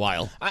closed for a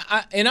while.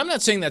 And I'm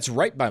not saying that's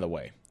right, by the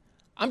way.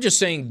 I'm just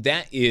saying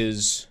that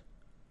is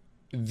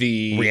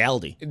the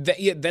reality.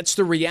 That's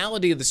the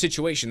reality of the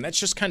situation. That's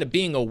just kind of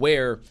being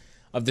aware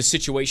of the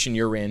situation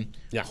you're in,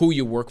 who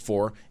you work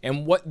for,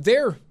 and what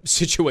their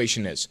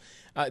situation is.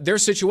 Their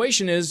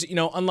situation is,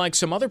 unlike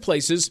some other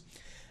places,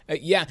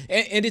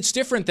 and it's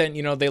different than,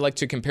 they like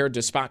to compare it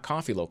to Spot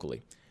Coffee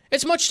locally.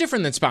 It's much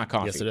different than Spot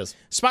Coffee. Yes, it is.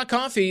 Spot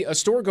Coffee, a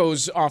store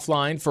goes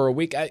offline for a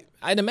week.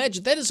 I'd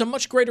imagine that is a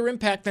much greater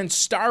impact than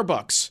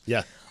Starbucks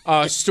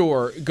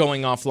store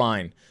going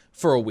offline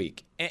for a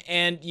week.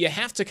 And you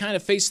have to kind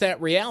of face that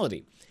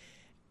reality.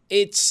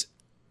 It's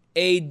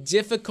a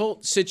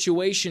difficult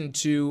situation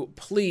to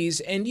please,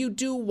 and you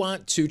do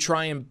want to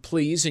try and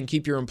please and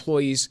keep your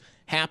employees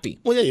happy.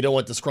 Well, yeah, you don't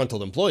want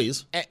disgruntled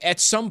employees. At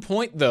some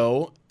point,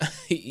 though,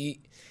 you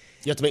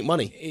have to make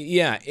money.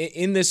 Yeah,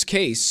 in this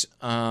case,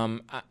 I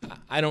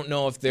don't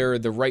know if they're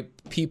the right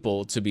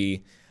people to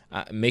be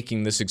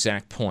making this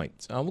exact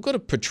point. We'll go to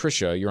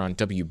Patricia. You're on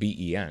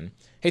WBEN.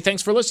 Hey,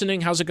 thanks for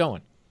listening. How's it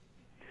going?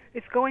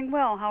 It's going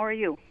well. How are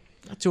you?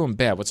 Not doing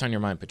bad. What's on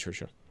your mind,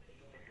 Patricia?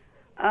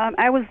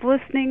 I was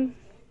listening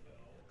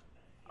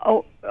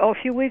a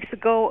few weeks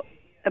ago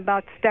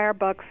about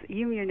Starbucks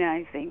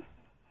unionizing,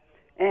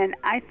 and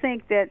I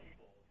think that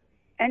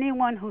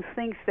anyone who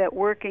thinks that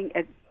working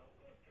at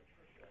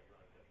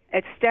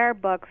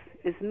Starbucks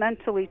is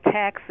mentally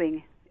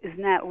taxing is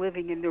not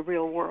living in the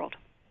real world.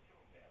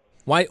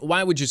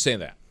 Why would you say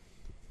that?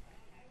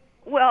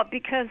 Well,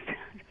 because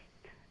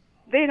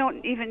they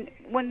don't even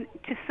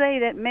to say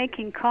that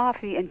making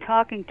coffee and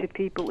talking to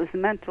people is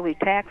mentally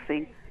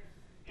taxing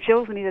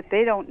shows me that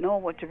they don't know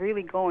what's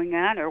really going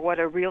on or what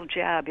a real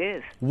job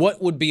is. What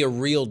would be a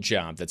real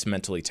job that's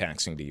mentally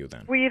taxing to you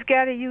then? Well, you've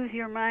got to use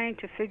your mind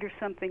to figure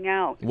something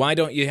out. Why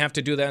don't you have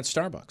to do that at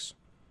Starbucks?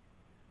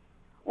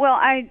 Well,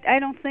 I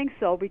don't think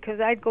so, because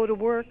I'd go to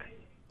work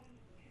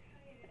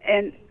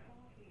and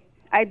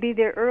I'd be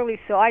there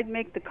early, so I'd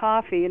make the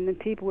coffee and then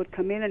people would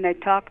come in and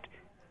I'd talk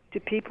to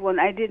people,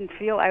 and I didn't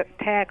feel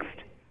taxed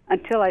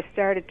until I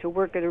started to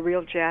work at a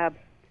real job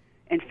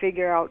and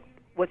figure out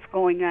what's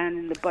going on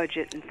in the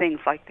budget and things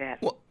like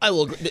that. Well, I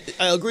will agree.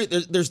 I agree.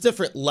 There's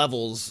different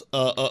levels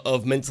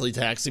of mentally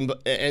taxing,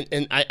 but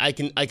and I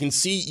can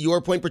see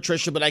your point,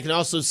 Patricia, but I can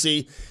also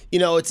see,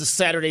 it's a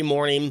Saturday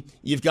morning.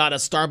 You've got a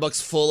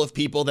Starbucks full of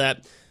people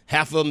that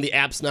half of them the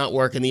app's not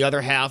working, the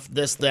other half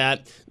this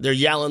that they're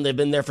yelling. They've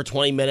been there for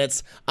 20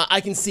 minutes.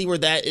 I can see where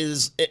that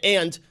is,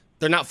 and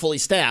they're not fully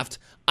staffed.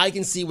 I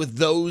can see with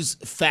those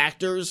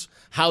factors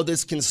how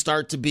this can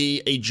start to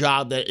be a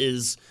job that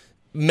is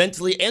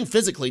mentally and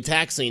physically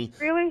taxing.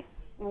 Really?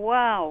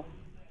 Wow.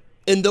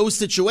 In those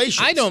situations.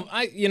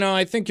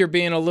 I think you're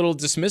being a little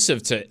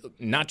dismissive to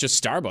not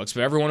just Starbucks,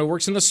 but everyone who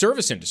works in the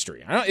service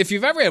industry. If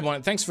you've ever had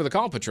one, thanks for the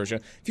call, Patricia.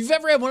 If you've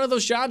ever had one of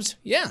those jobs,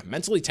 yeah,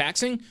 mentally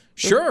taxing,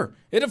 sure.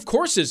 It of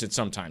course is it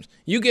sometimes.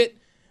 You get,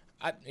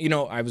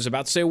 I was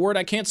about to say a word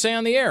I can't say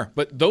on the air,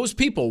 but those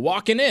people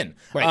walking in,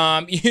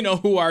 right.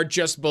 Who are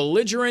just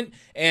belligerent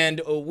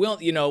and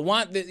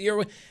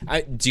you're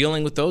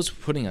dealing with those,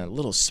 putting a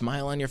little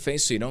smile on your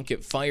face so you don't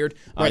get fired,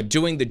 right.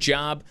 Doing the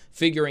job,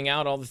 figuring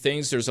out all the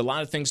things. There's a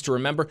lot of things to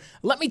remember.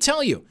 Let me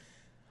tell you,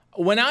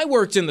 when I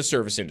worked in the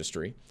service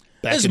industry,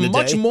 it's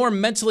much more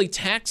mentally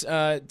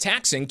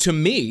taxing to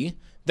me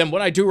than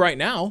what I do right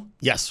now.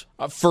 Yes.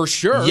 For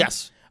sure.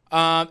 Yes.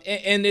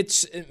 And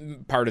it's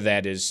part of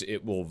that is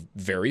it will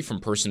vary from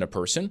person to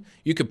person.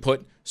 You could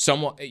put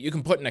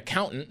an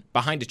accountant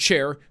behind a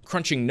chair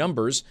crunching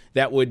numbers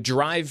that would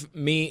drive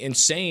me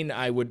insane.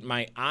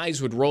 My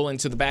eyes would roll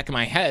into the back of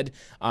my head.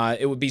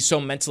 It would be so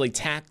mentally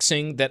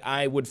taxing that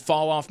I would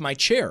fall off my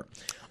chair.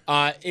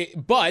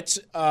 But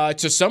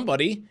to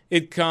somebody,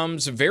 it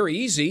comes very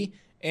easy,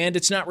 and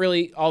it's not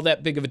really all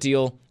that big of a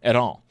deal at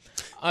all.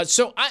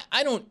 So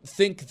I don't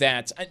think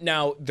that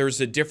now there's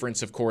a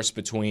difference, of course,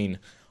 between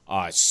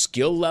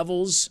skill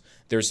levels.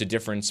 There's a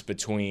difference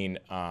between,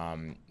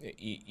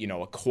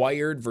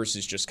 acquired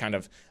versus just kind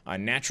of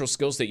natural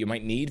skills that you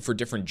might need for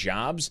different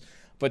jobs.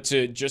 But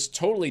to just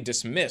totally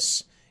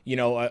dismiss,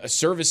 a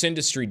service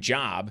industry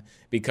job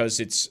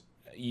because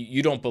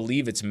you don't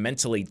believe it's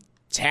mentally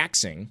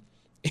taxing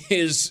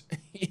is,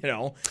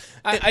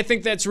 I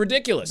think that's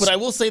ridiculous. But I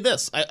will say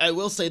this. I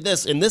will say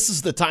this, and this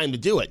is the time to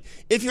do it.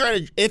 If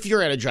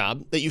you're at a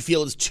job that you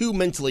feel is too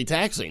mentally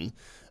taxing,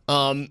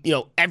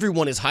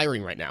 everyone is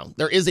hiring right now.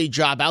 There is a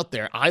job out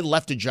there. I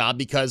left a job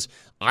because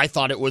I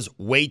thought it was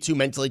way too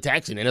mentally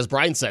taxing. And as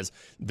Brian says,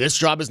 this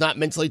job is not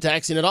mentally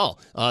taxing at all.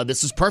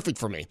 This is perfect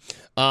for me.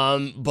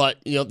 But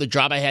the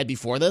job I had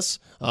before this,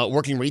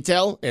 working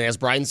retail, and as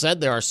Brian said,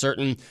 there are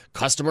certain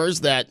customers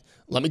that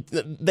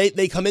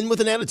they come in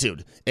with an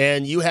attitude,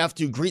 and you have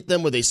to greet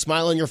them with a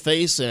smile on your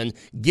face and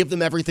give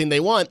them everything they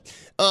want.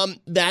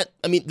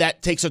 That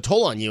takes a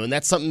toll on you, and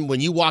that's something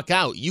when you walk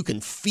out, you can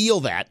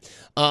feel that.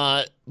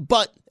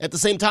 But at the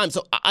same time,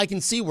 so I can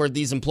see where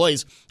these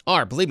employees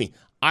are. Believe me,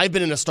 I've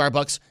been in a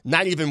Starbucks,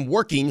 not even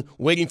working,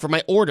 waiting for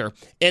my order,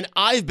 and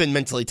I've been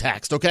mentally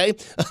taxed, okay?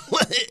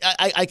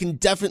 I can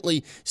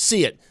definitely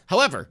see it.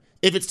 However,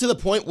 if it's to the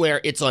point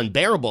where it's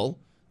unbearable,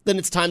 then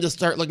it's time to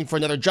start looking for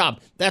another job.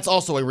 That's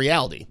also a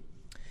reality.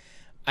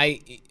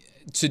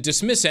 To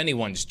dismiss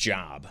anyone's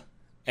job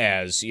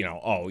as,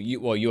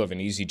 you have an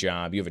easy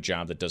job, you have a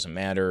job that doesn't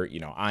matter,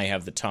 I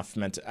have the tough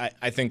mental,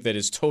 I think that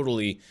is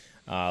totally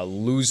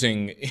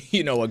losing,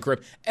 a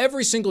grip.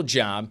 Every single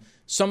job,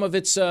 some of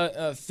it's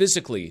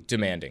physically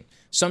demanding.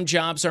 Some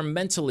jobs are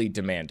mentally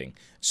demanding.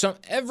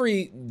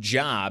 Every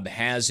job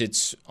has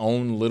its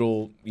own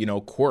little,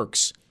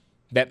 quirks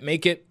that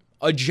make it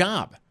a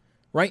job.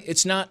 Right?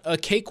 It's not a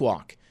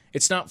cakewalk.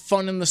 It's not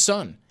fun in the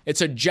sun. It's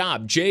a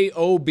job,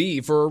 J-O-B,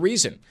 for a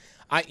reason.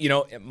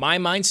 My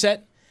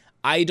mindset,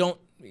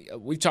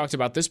 we've talked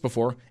about this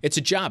before. It's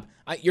a job.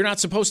 You're not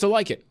supposed to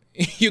like it.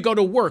 You go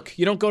to work.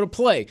 You don't go to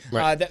play.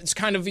 Right. That's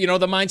kind of, the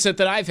mindset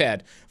that I've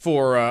had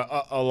for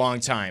a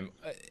long time.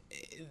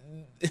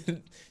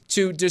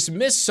 To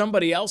dismiss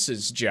somebody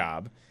else's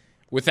job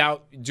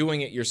without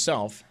doing it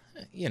yourself,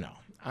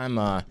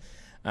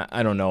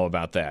 I don't know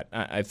about that.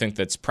 I think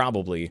that's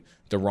probably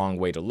the wrong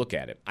way to look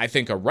at it. I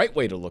think a right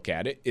way to look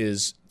at it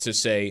is to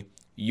say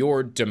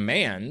your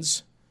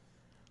demands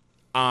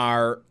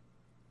are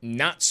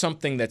not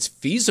something that's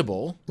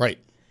feasible. Right.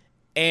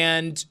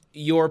 And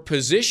your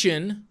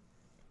position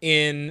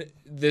in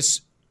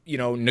this,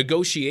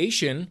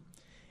 negotiation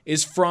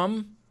is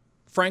from,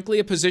 frankly,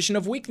 a position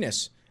of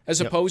weakness,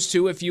 as opposed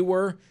to if you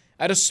were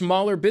at a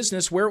smaller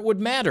business where it would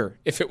matter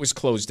if it was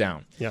closed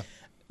down. Yeah.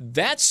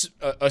 That's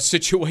a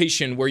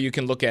situation where you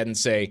can look at and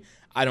say,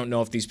 I don't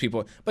know if these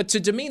people, but to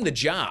demean the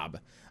job,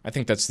 I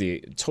think that's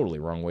the totally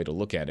wrong way to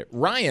look at it.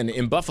 Ryan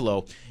in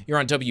Buffalo, you're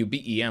on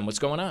WBEM. What's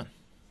going on?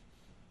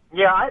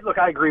 Yeah, I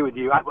agree with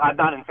you. I'm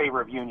not in favor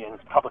of unions,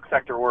 public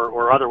sector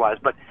or otherwise,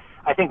 but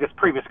I think this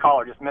previous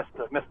caller just missed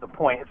the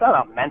point. It's not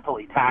about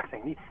mentally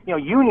taxing.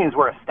 Unions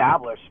were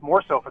established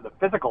more so for the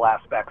physical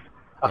aspects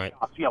of right.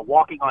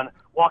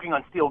 Walking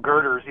on steel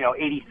girders,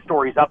 80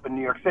 stories up in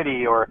New York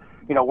City, or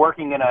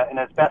working in an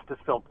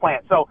asbestos-filled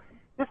plant. So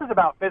this is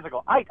about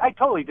physical. I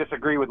totally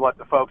disagree with what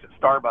the folks at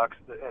Starbucks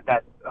at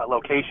that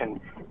location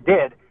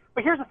did.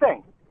 But here's the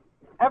thing: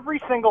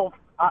 every single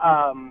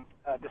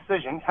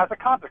decision has a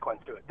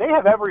consequence to it. They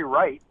have every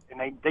right,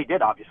 and they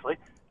did obviously,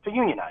 to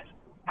unionize.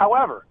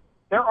 However,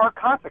 there are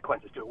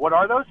consequences to it. What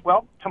are those?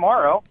 Well,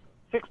 tomorrow,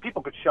 6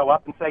 people could show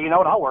up and say, you know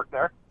what, I'll work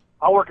there.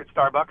 I'll work at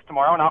Starbucks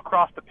tomorrow, and I'll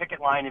cross the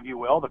picket line, if you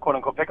will, the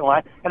quote-unquote picket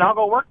line, and I'll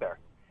go work there.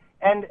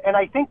 And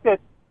I think that,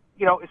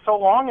 so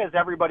long as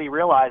everybody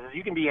realizes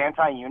you can be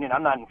anti-union,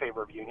 I'm not in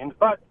favor of unions,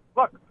 but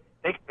look,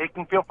 they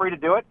can feel free to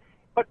do it.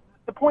 But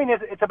the point is,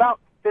 it's about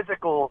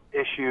physical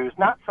issues,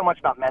 not so much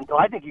about mental.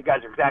 I think you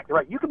guys are exactly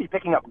right. You could be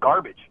picking up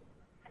garbage.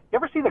 You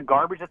ever see the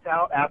garbage that's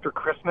out after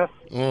Christmas,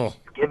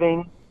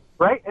 Thanksgiving,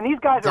 right? And these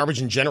guys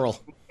garbage in general.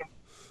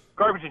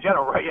 Garbage in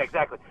general, right? Yeah,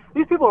 exactly.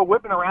 These people are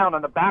whipping around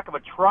on the back of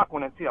a truck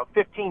when it's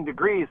 15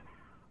 degrees.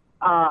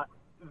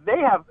 They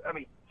have,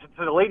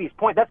 to the lady's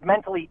point, that's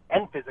mentally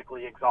and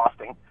physically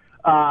exhausting.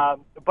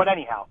 But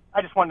anyhow,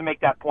 I just wanted to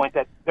make that point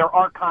that there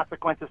are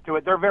consequences to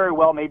it. There very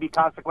well may be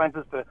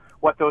consequences to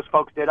what those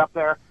folks did up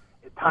there.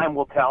 Time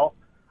will tell.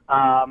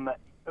 And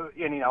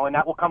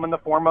that will come in the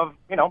form of,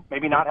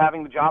 maybe not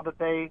having the job that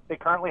they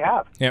currently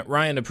have. Yeah,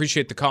 Ryan,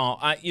 appreciate the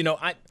call.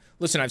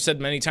 Listen, I've said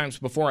many times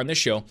before on this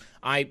show,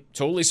 I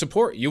totally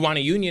support. You want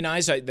to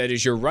unionize, that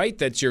is your right,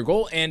 that's your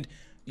goal, and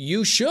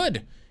you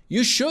should.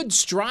 You should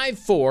strive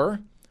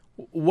for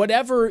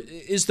whatever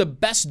is the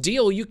best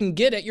deal you can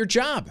get at your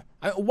job.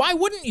 Why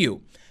wouldn't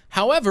you?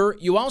 However,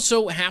 you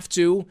also have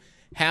to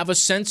have a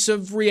sense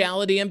of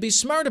reality and be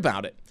smart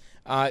about it.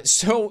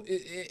 So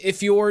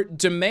if your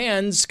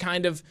demands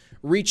kind of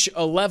reach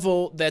a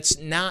level that's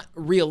not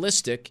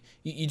realistic,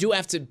 you do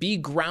have to be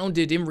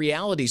grounded in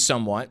reality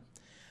somewhat.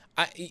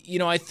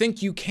 I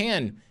think you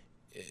can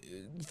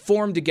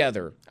form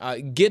together,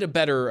 get a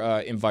better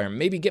environment,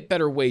 maybe get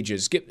better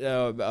wages, get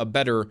a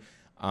better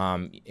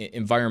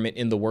environment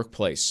in the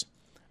workplace.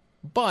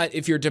 But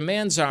if your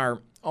demands are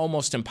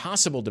almost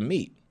impossible to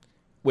meet,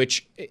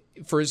 which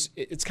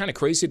it's kind of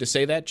crazy to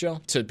say that,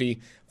 Joe, to be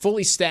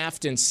fully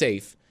staffed and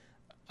safe,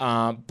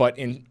 but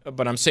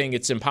I'm saying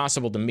it's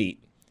impossible to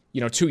meet.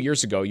 2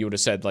 years ago, you would have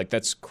said,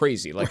 that's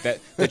crazy.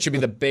 That should be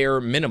the bare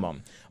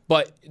minimum.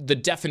 But the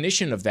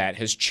definition of that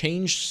has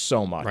changed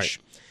so much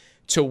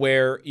to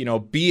where,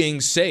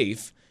 being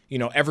safe,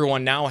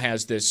 everyone now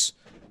has this,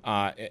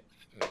 I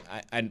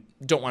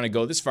don't want to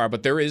go this far,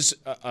 but there is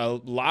a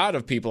lot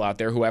of people out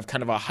there who have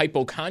kind of a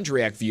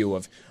hypochondriac view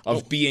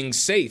of being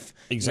safe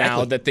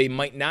now that they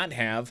might not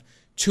have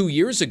 2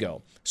 years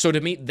ago. So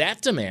to meet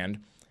that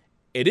demand,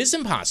 it is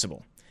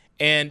impossible.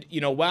 And,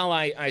 while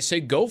I say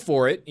go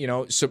for it,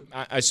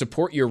 I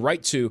support your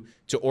right to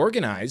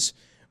organize.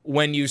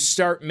 When you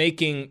start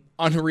making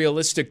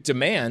unrealistic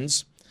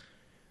demands,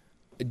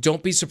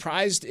 don't be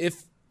surprised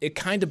if it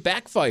kind of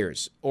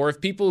backfires, or if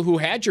people who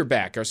had your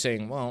back are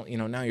saying, well,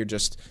 now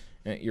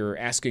you're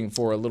asking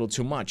for a little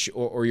too much,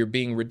 or you're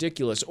being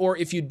ridiculous, or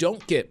if you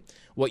don't get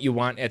what you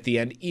want at the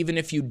end, even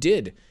if you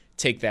did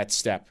take that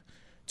step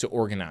to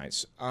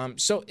organize.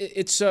 So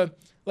it's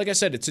like I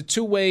said, it's a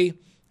two-way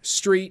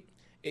street.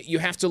 You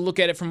have to look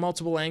at it from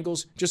multiple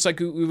angles, just like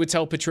we would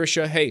tell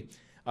Patricia, hey,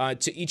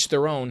 to each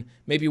their own.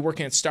 Maybe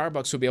working at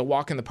Starbucks would be a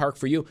walk in the park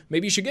for you.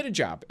 Maybe you should get a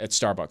job at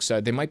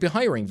Starbucks. They might be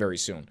hiring very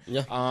soon.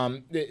 Yeah.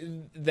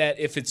 That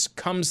if it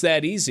comes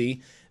that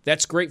easy,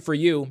 that's great for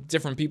you.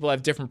 Different people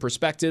have different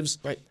perspectives.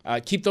 Right.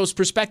 Keep those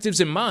perspectives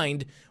in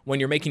mind when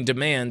you're making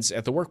demands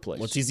at the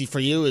workplace. What's easy for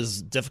you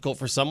is difficult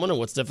for someone, and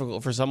what's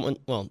difficult for someone,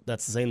 well,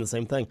 that's the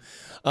same thing.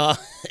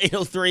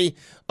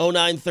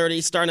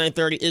 803-0930, star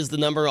 930 is the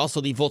number.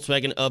 Also the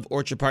Volkswagen of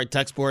Orchard Park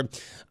text board.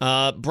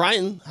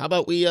 Brian, how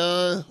about we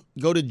go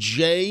to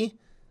Jay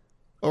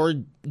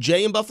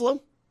in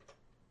Buffalo?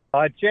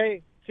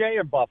 Jay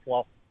in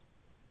Buffalo.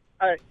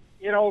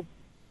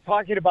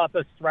 Talking about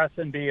the stress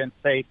and being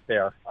safe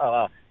there,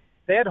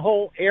 that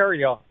whole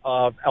area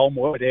of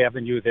Elmwood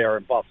Avenue there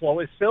in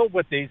Buffalo is filled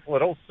with these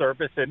little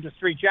service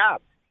industry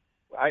jobs.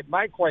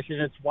 My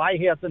question is, why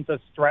hasn't the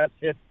stress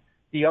hit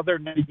the other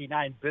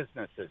 99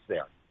 businesses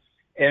there?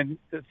 And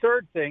the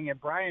third thing, and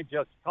Brian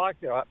just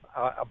talked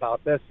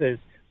about this, is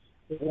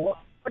what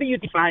do you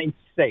define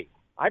safe?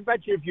 I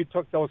bet you if you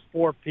took those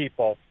 4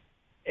 people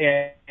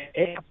and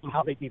asked them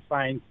how they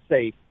define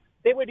safe,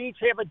 they would each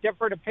have a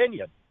different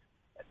opinion.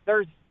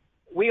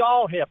 We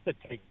all have to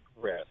take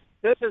risks.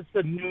 This is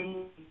the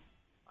new,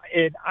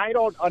 and I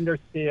don't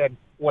understand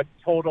what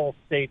total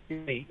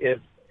safety is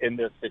in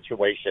this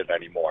situation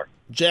anymore.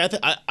 Jay,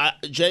 I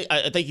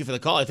thank you for the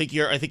call. I think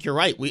you're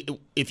right.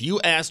 If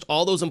you asked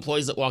all those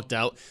employees that walked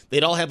out,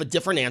 they'd all have a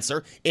different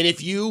answer. And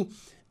if you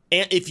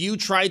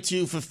tried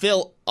to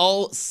fulfill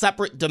all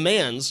separate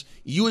demands,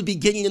 you would be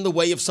getting in the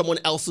way of someone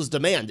else's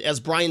demand.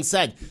 As Brian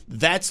said,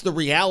 that's the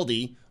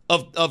reality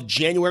of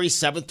January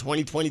 7th,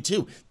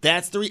 2022.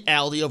 That's the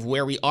reality of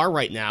where we are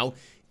right now.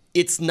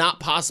 It's not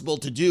possible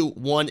to do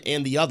one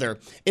and the other.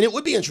 And it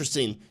would be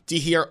interesting to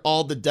hear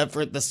all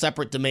the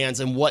separate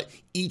demands and what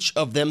each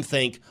of them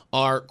think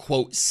are,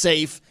 quote,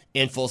 safe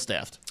and full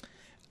staffed.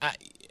 I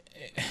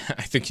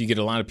think you get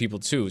a lot of people,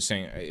 too,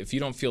 saying if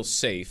you don't feel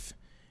safe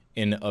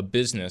in a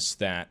business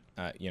that,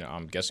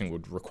 I'm guessing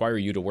would require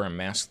you to wear a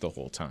mask the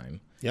whole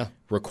time,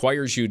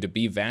 requires you to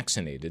be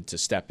vaccinated to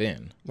step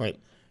in, right,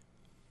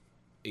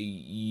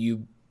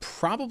 you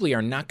probably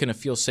are not going to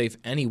feel safe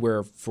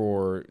anywhere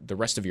for the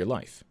rest of your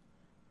life.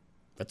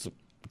 That's a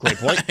great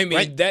point. I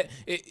mean, that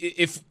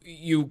if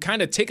you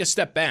kind of take a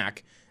step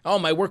back, oh,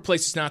 my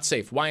workplace is not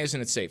safe. Why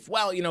isn't it safe?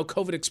 Well,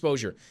 COVID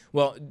exposure.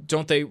 Well,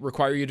 don't they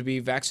require you to be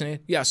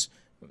vaccinated? Yes.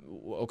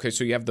 Okay,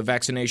 so you have the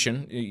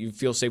vaccination. You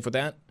feel safe with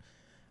that?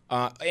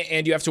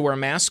 And you have to wear a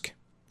mask?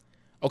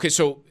 Okay,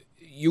 so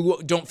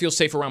you don't feel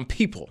safe around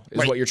people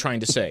is what you're trying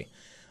to say.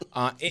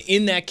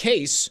 In that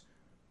case,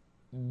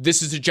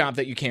 this is a job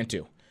that you can't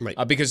do. Right.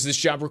 Because this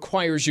job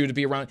requires you to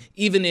be around,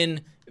 even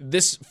in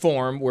this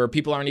form where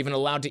people aren't even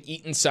allowed to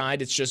eat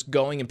inside, it's just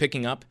going and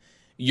picking up,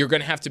 you're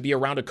going to have to be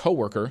around a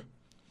coworker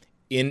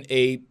in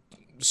a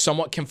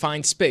somewhat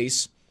confined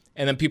space,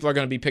 and then people are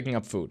going to be picking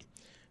up food.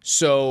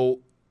 So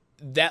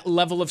that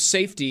level of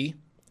safety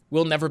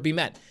will never be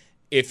met.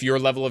 If your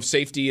level of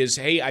safety is,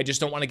 hey, I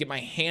just don't want to get my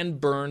hand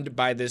burned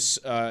by this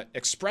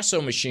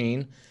espresso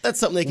machine,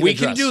 that's something they can we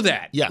address. can do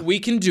that. Yeah. We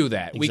can do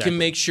that. Exactly. We can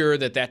make sure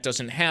that that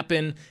doesn't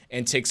happen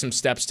and take some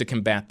steps to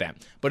combat that.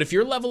 But if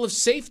your level of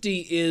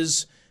safety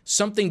is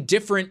something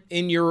different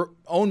in your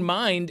own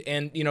mind,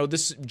 and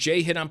this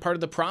Jay hit on part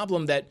of the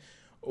problem that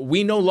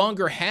we no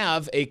longer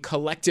have a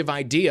collective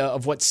idea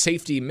of what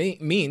safety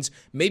means.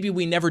 Maybe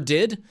we never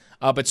did,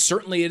 but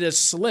certainly it has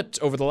slipped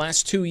over the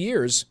last 2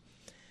 years.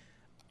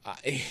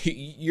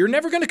 You're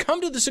never going to come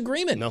to this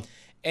agreement. No.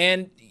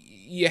 And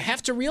you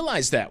have to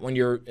realize that when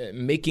you're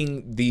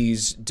making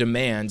these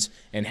demands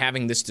and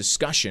having this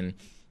discussion,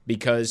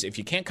 because if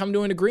you can't come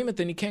to an agreement,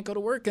 then you can't go to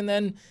work. And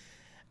then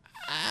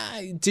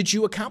did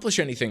you accomplish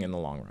anything in the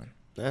long run?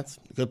 That's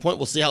a good point.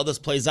 We'll see how this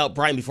plays out.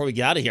 Brian, before we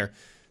get out of here,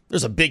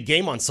 there's a big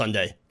game on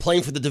Sunday,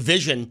 playing for the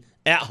division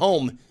at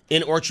home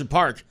in Orchard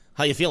Park.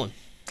 How you feeling?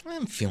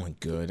 I'm feeling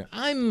good.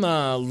 I'm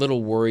a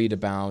little worried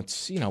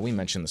about, we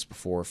mentioned this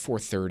before,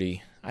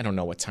 4:30. I don't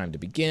know what time to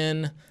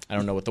begin. I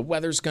don't know what the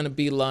weather's going to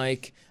be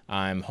like.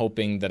 I'm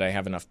hoping that I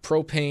have enough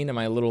propane in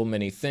my little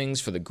mini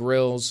things for the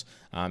grills.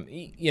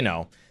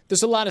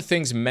 There's a lot of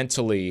things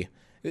mentally.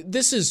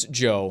 This is,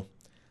 Joe,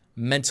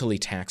 mentally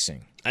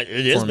taxing. It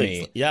is for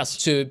me. Yes.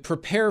 To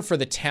prepare for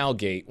the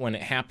tailgate when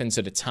it happens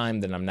at a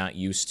time that I'm not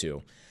used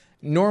to.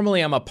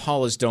 Normally, I'm a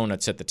Paula's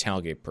Donuts at the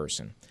tailgate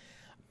person.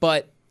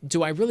 But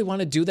do I really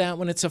want to do that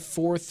when it's a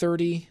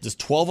 4:30?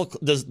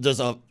 Does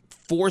a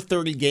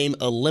 4:30 game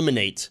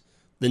eliminate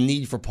the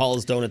need for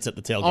Paula's Donuts at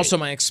the tailgate? Also,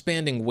 my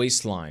expanding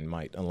waistline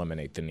might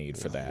eliminate the need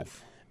for that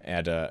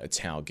at a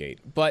tailgate.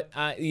 But,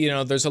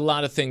 there's a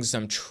lot of things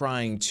I'm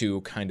trying to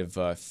kind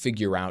of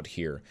figure out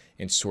here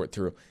and sort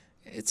through.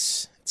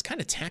 It's kind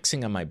of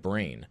taxing on my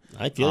brain.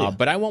 I feel you.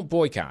 But I won't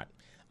boycott.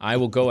 I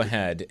will go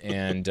ahead,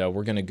 and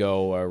we're going to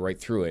go right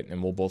through it,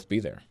 and we'll both be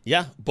there.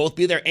 Yeah, both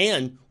be there,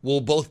 and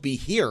we'll both be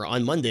here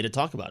on Monday to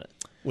talk about it,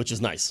 which is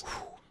nice.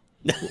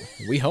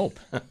 We hope.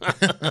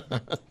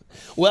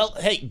 Well,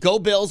 hey, go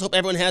Bills. Hope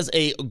everyone has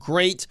a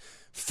great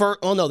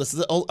this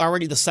is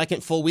already the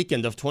second full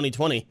weekend of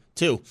 2020,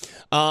 too.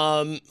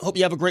 Hope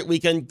you have a great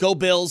weekend. Go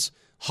Bills.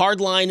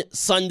 Hardline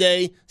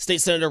Sunday.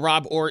 State Senator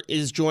Rob Ortt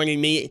is joining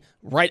me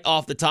right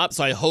off the top,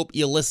 so I hope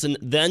you listen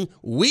then.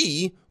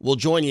 We will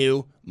join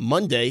you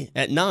Monday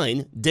at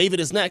 9. David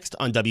is next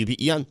on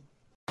WBEN.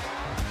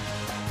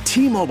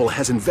 T-Mobile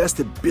has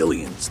invested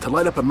billions to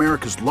light up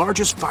America's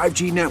largest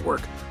 5G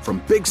network,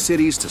 from big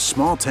cities to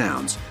small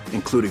towns,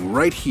 including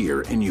right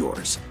here in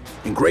yours.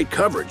 And great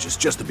coverage is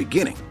just the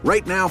beginning.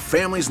 Right now,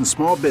 families and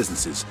small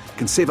businesses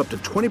can save up to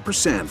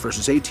 20%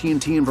 versus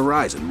AT&T and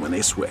Verizon when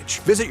they switch.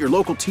 Visit your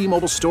local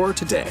T-Mobile store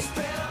today.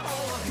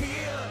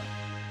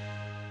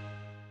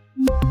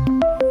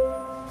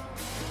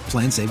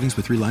 Plan savings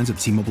with 3 lines of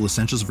T-Mobile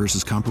Essentials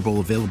versus comparable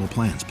available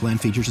plans. Plan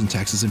features and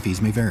taxes and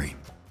fees may vary.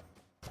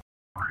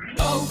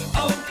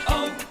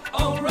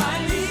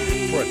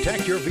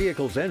 Protect your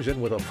vehicle's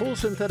engine with a full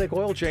synthetic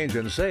oil change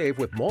and save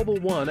with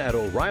Mobil 1 at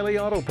O'Reilly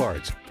Auto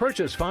Parts.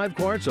 Purchase 5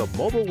 quarts of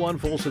Mobil 1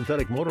 full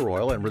synthetic motor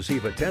oil and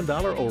receive a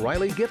 $10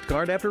 O'Reilly gift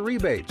card after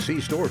rebate.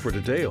 See store for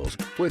details.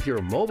 With your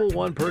Mobil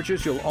 1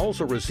 purchase, you'll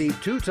also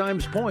receive 2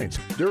 times points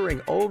during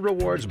O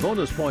Rewards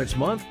Bonus Points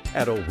Month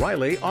at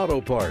O'Reilly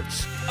Auto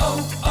Parts.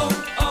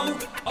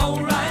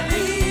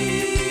 O'Reilly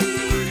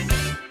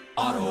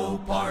Auto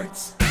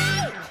Parts.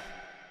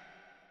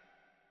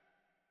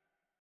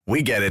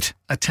 We get it.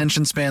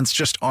 Attention spans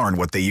just aren't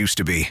what they used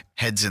to be.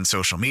 Heads in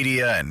social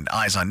media and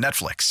eyes on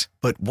Netflix.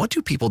 But what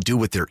do people do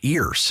with their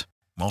ears?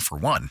 Well, for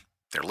one,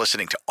 they're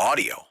listening to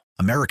audio.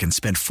 Americans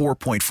spend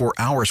 4.4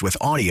 hours with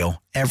audio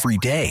every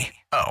day.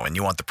 Oh, and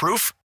you want the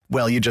proof?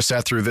 Well, you just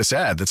sat through this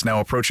ad that's now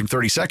approaching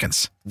 30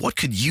 seconds. What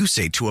could you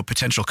say to a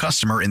potential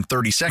customer in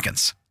 30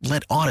 seconds?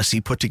 Let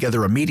Odyssey put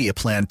together a media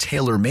plan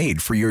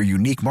tailor-made for your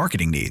unique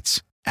marketing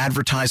needs.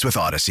 Advertise with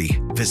Odyssey.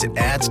 Visit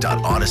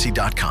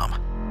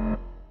ads.odyssey.com.